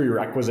like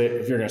prerequisite.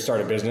 If you're going to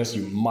start a business,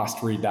 you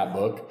must read that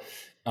book.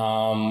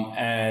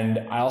 And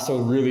I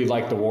also really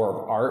like The War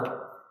of Art.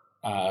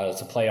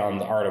 It's a play on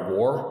the art of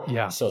war.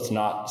 Yeah. So it's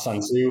not Sun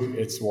Tzu,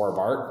 it's War of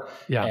Art.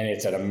 Yeah. And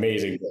it's an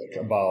amazing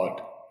book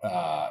about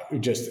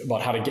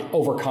how to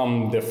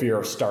overcome the fear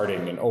of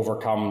starting and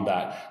overcome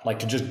that, like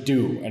to just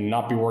do and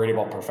not be worried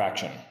about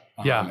perfection.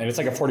 And it's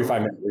like a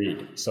 45-minute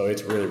read. So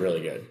it's really,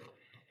 really good.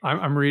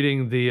 I'm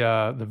reading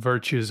the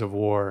Virtues of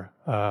War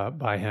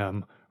by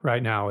him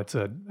right now. It's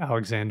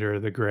Alexander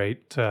the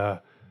Great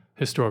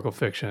historical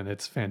fiction.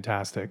 It's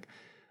fantastic.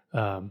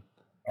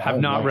 Have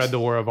not read The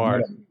War of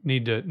Art.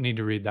 Need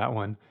to read that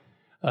one.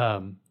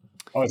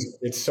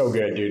 It's so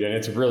good, dude, and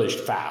it's really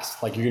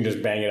fast. Like you can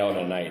just bang it out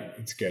in a night.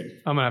 It's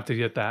good. I'm gonna have to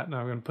get that. I'm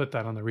gonna put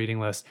that on the reading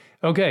list.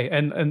 Okay,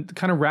 and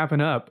kind of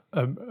wrapping up,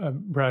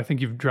 Brad. I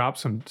think you've dropped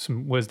some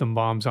wisdom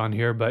bombs on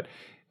here, but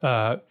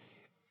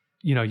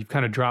you've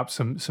kind of dropped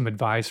some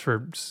advice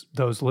for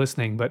those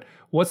listening. But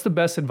what's the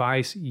best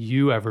advice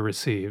you ever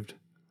received?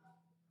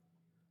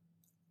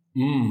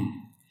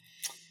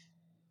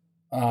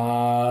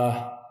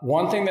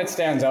 One thing that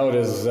stands out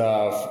is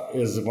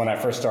when I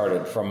first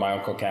started from my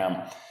Uncle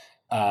Cam.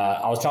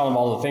 I was telling him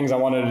all the things I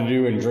wanted to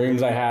do and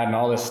dreams I had and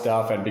all this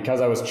stuff. And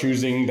because I was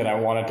choosing that I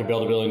wanted to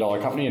build $1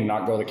 billion company and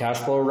not go the cash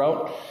flow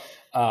route,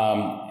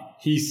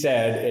 he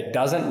said, it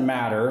doesn't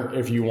matter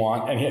if you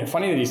want, and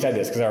funny that he said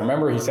this, because I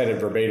remember he said it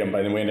verbatim,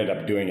 but then we ended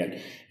up doing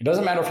it. It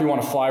doesn't matter if you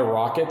want to fly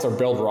rockets or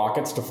build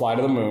rockets to fly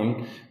to the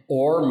moon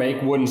or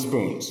make wooden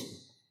spoons.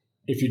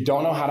 If you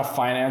don't know how to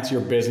finance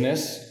your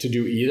business to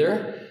do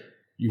either,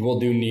 you will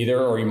do neither,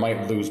 or you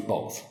might lose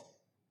both.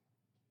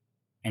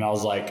 And I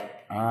was like,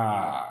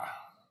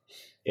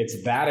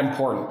 it's that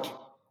important.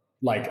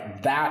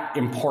 Like that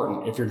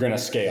important if you're going to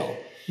scale.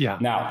 Yeah.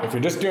 Now, if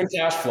you're just doing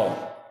cash flow,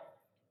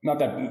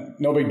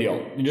 no big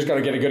deal. You just got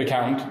to get a good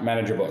accountant,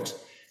 manage your books.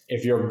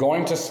 If you're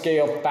going to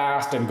scale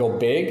fast and go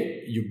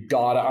big, you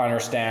got to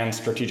understand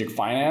strategic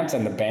finance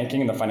and the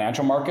banking and the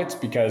financial markets,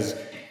 because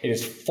it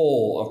is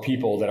full of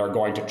people that are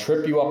going to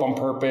trip you up on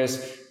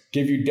purpose,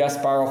 give you death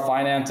spiral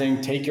financing,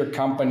 take your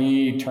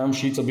company, term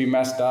sheets will be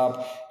messed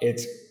up.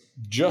 It's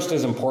just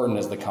as important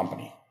as the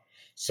company.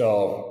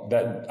 So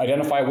that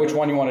identify which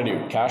one you want to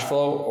do, cash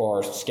flow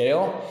or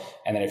scale.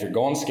 And then if you're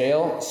going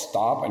scale,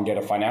 stop and get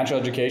a financial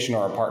education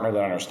or a partner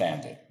that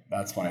understands it.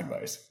 That's my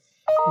advice.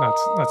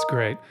 That's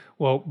great.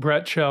 Well,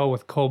 Brett Chell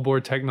with Cold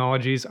Board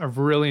Technologies, I've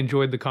really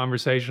enjoyed the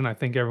conversation. I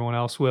think everyone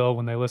else will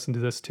when they listen to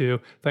this too.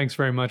 Thanks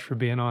very much for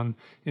being on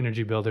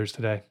Energy Builders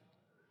today.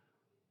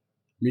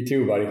 Me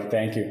too, buddy.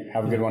 Thank you.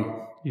 Have a good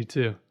one. You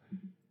too.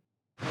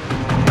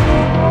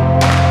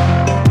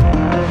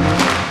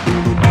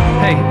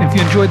 Hey, if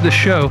you enjoyed the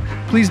show,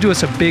 please do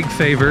us a big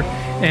favor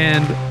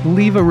and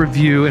leave a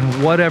review in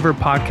whatever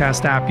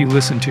podcast app you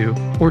listen to,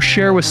 or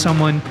share with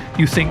someone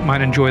you think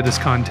might enjoy this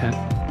content.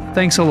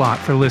 Thanks a lot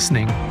for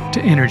listening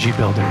to Energy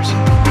Builders.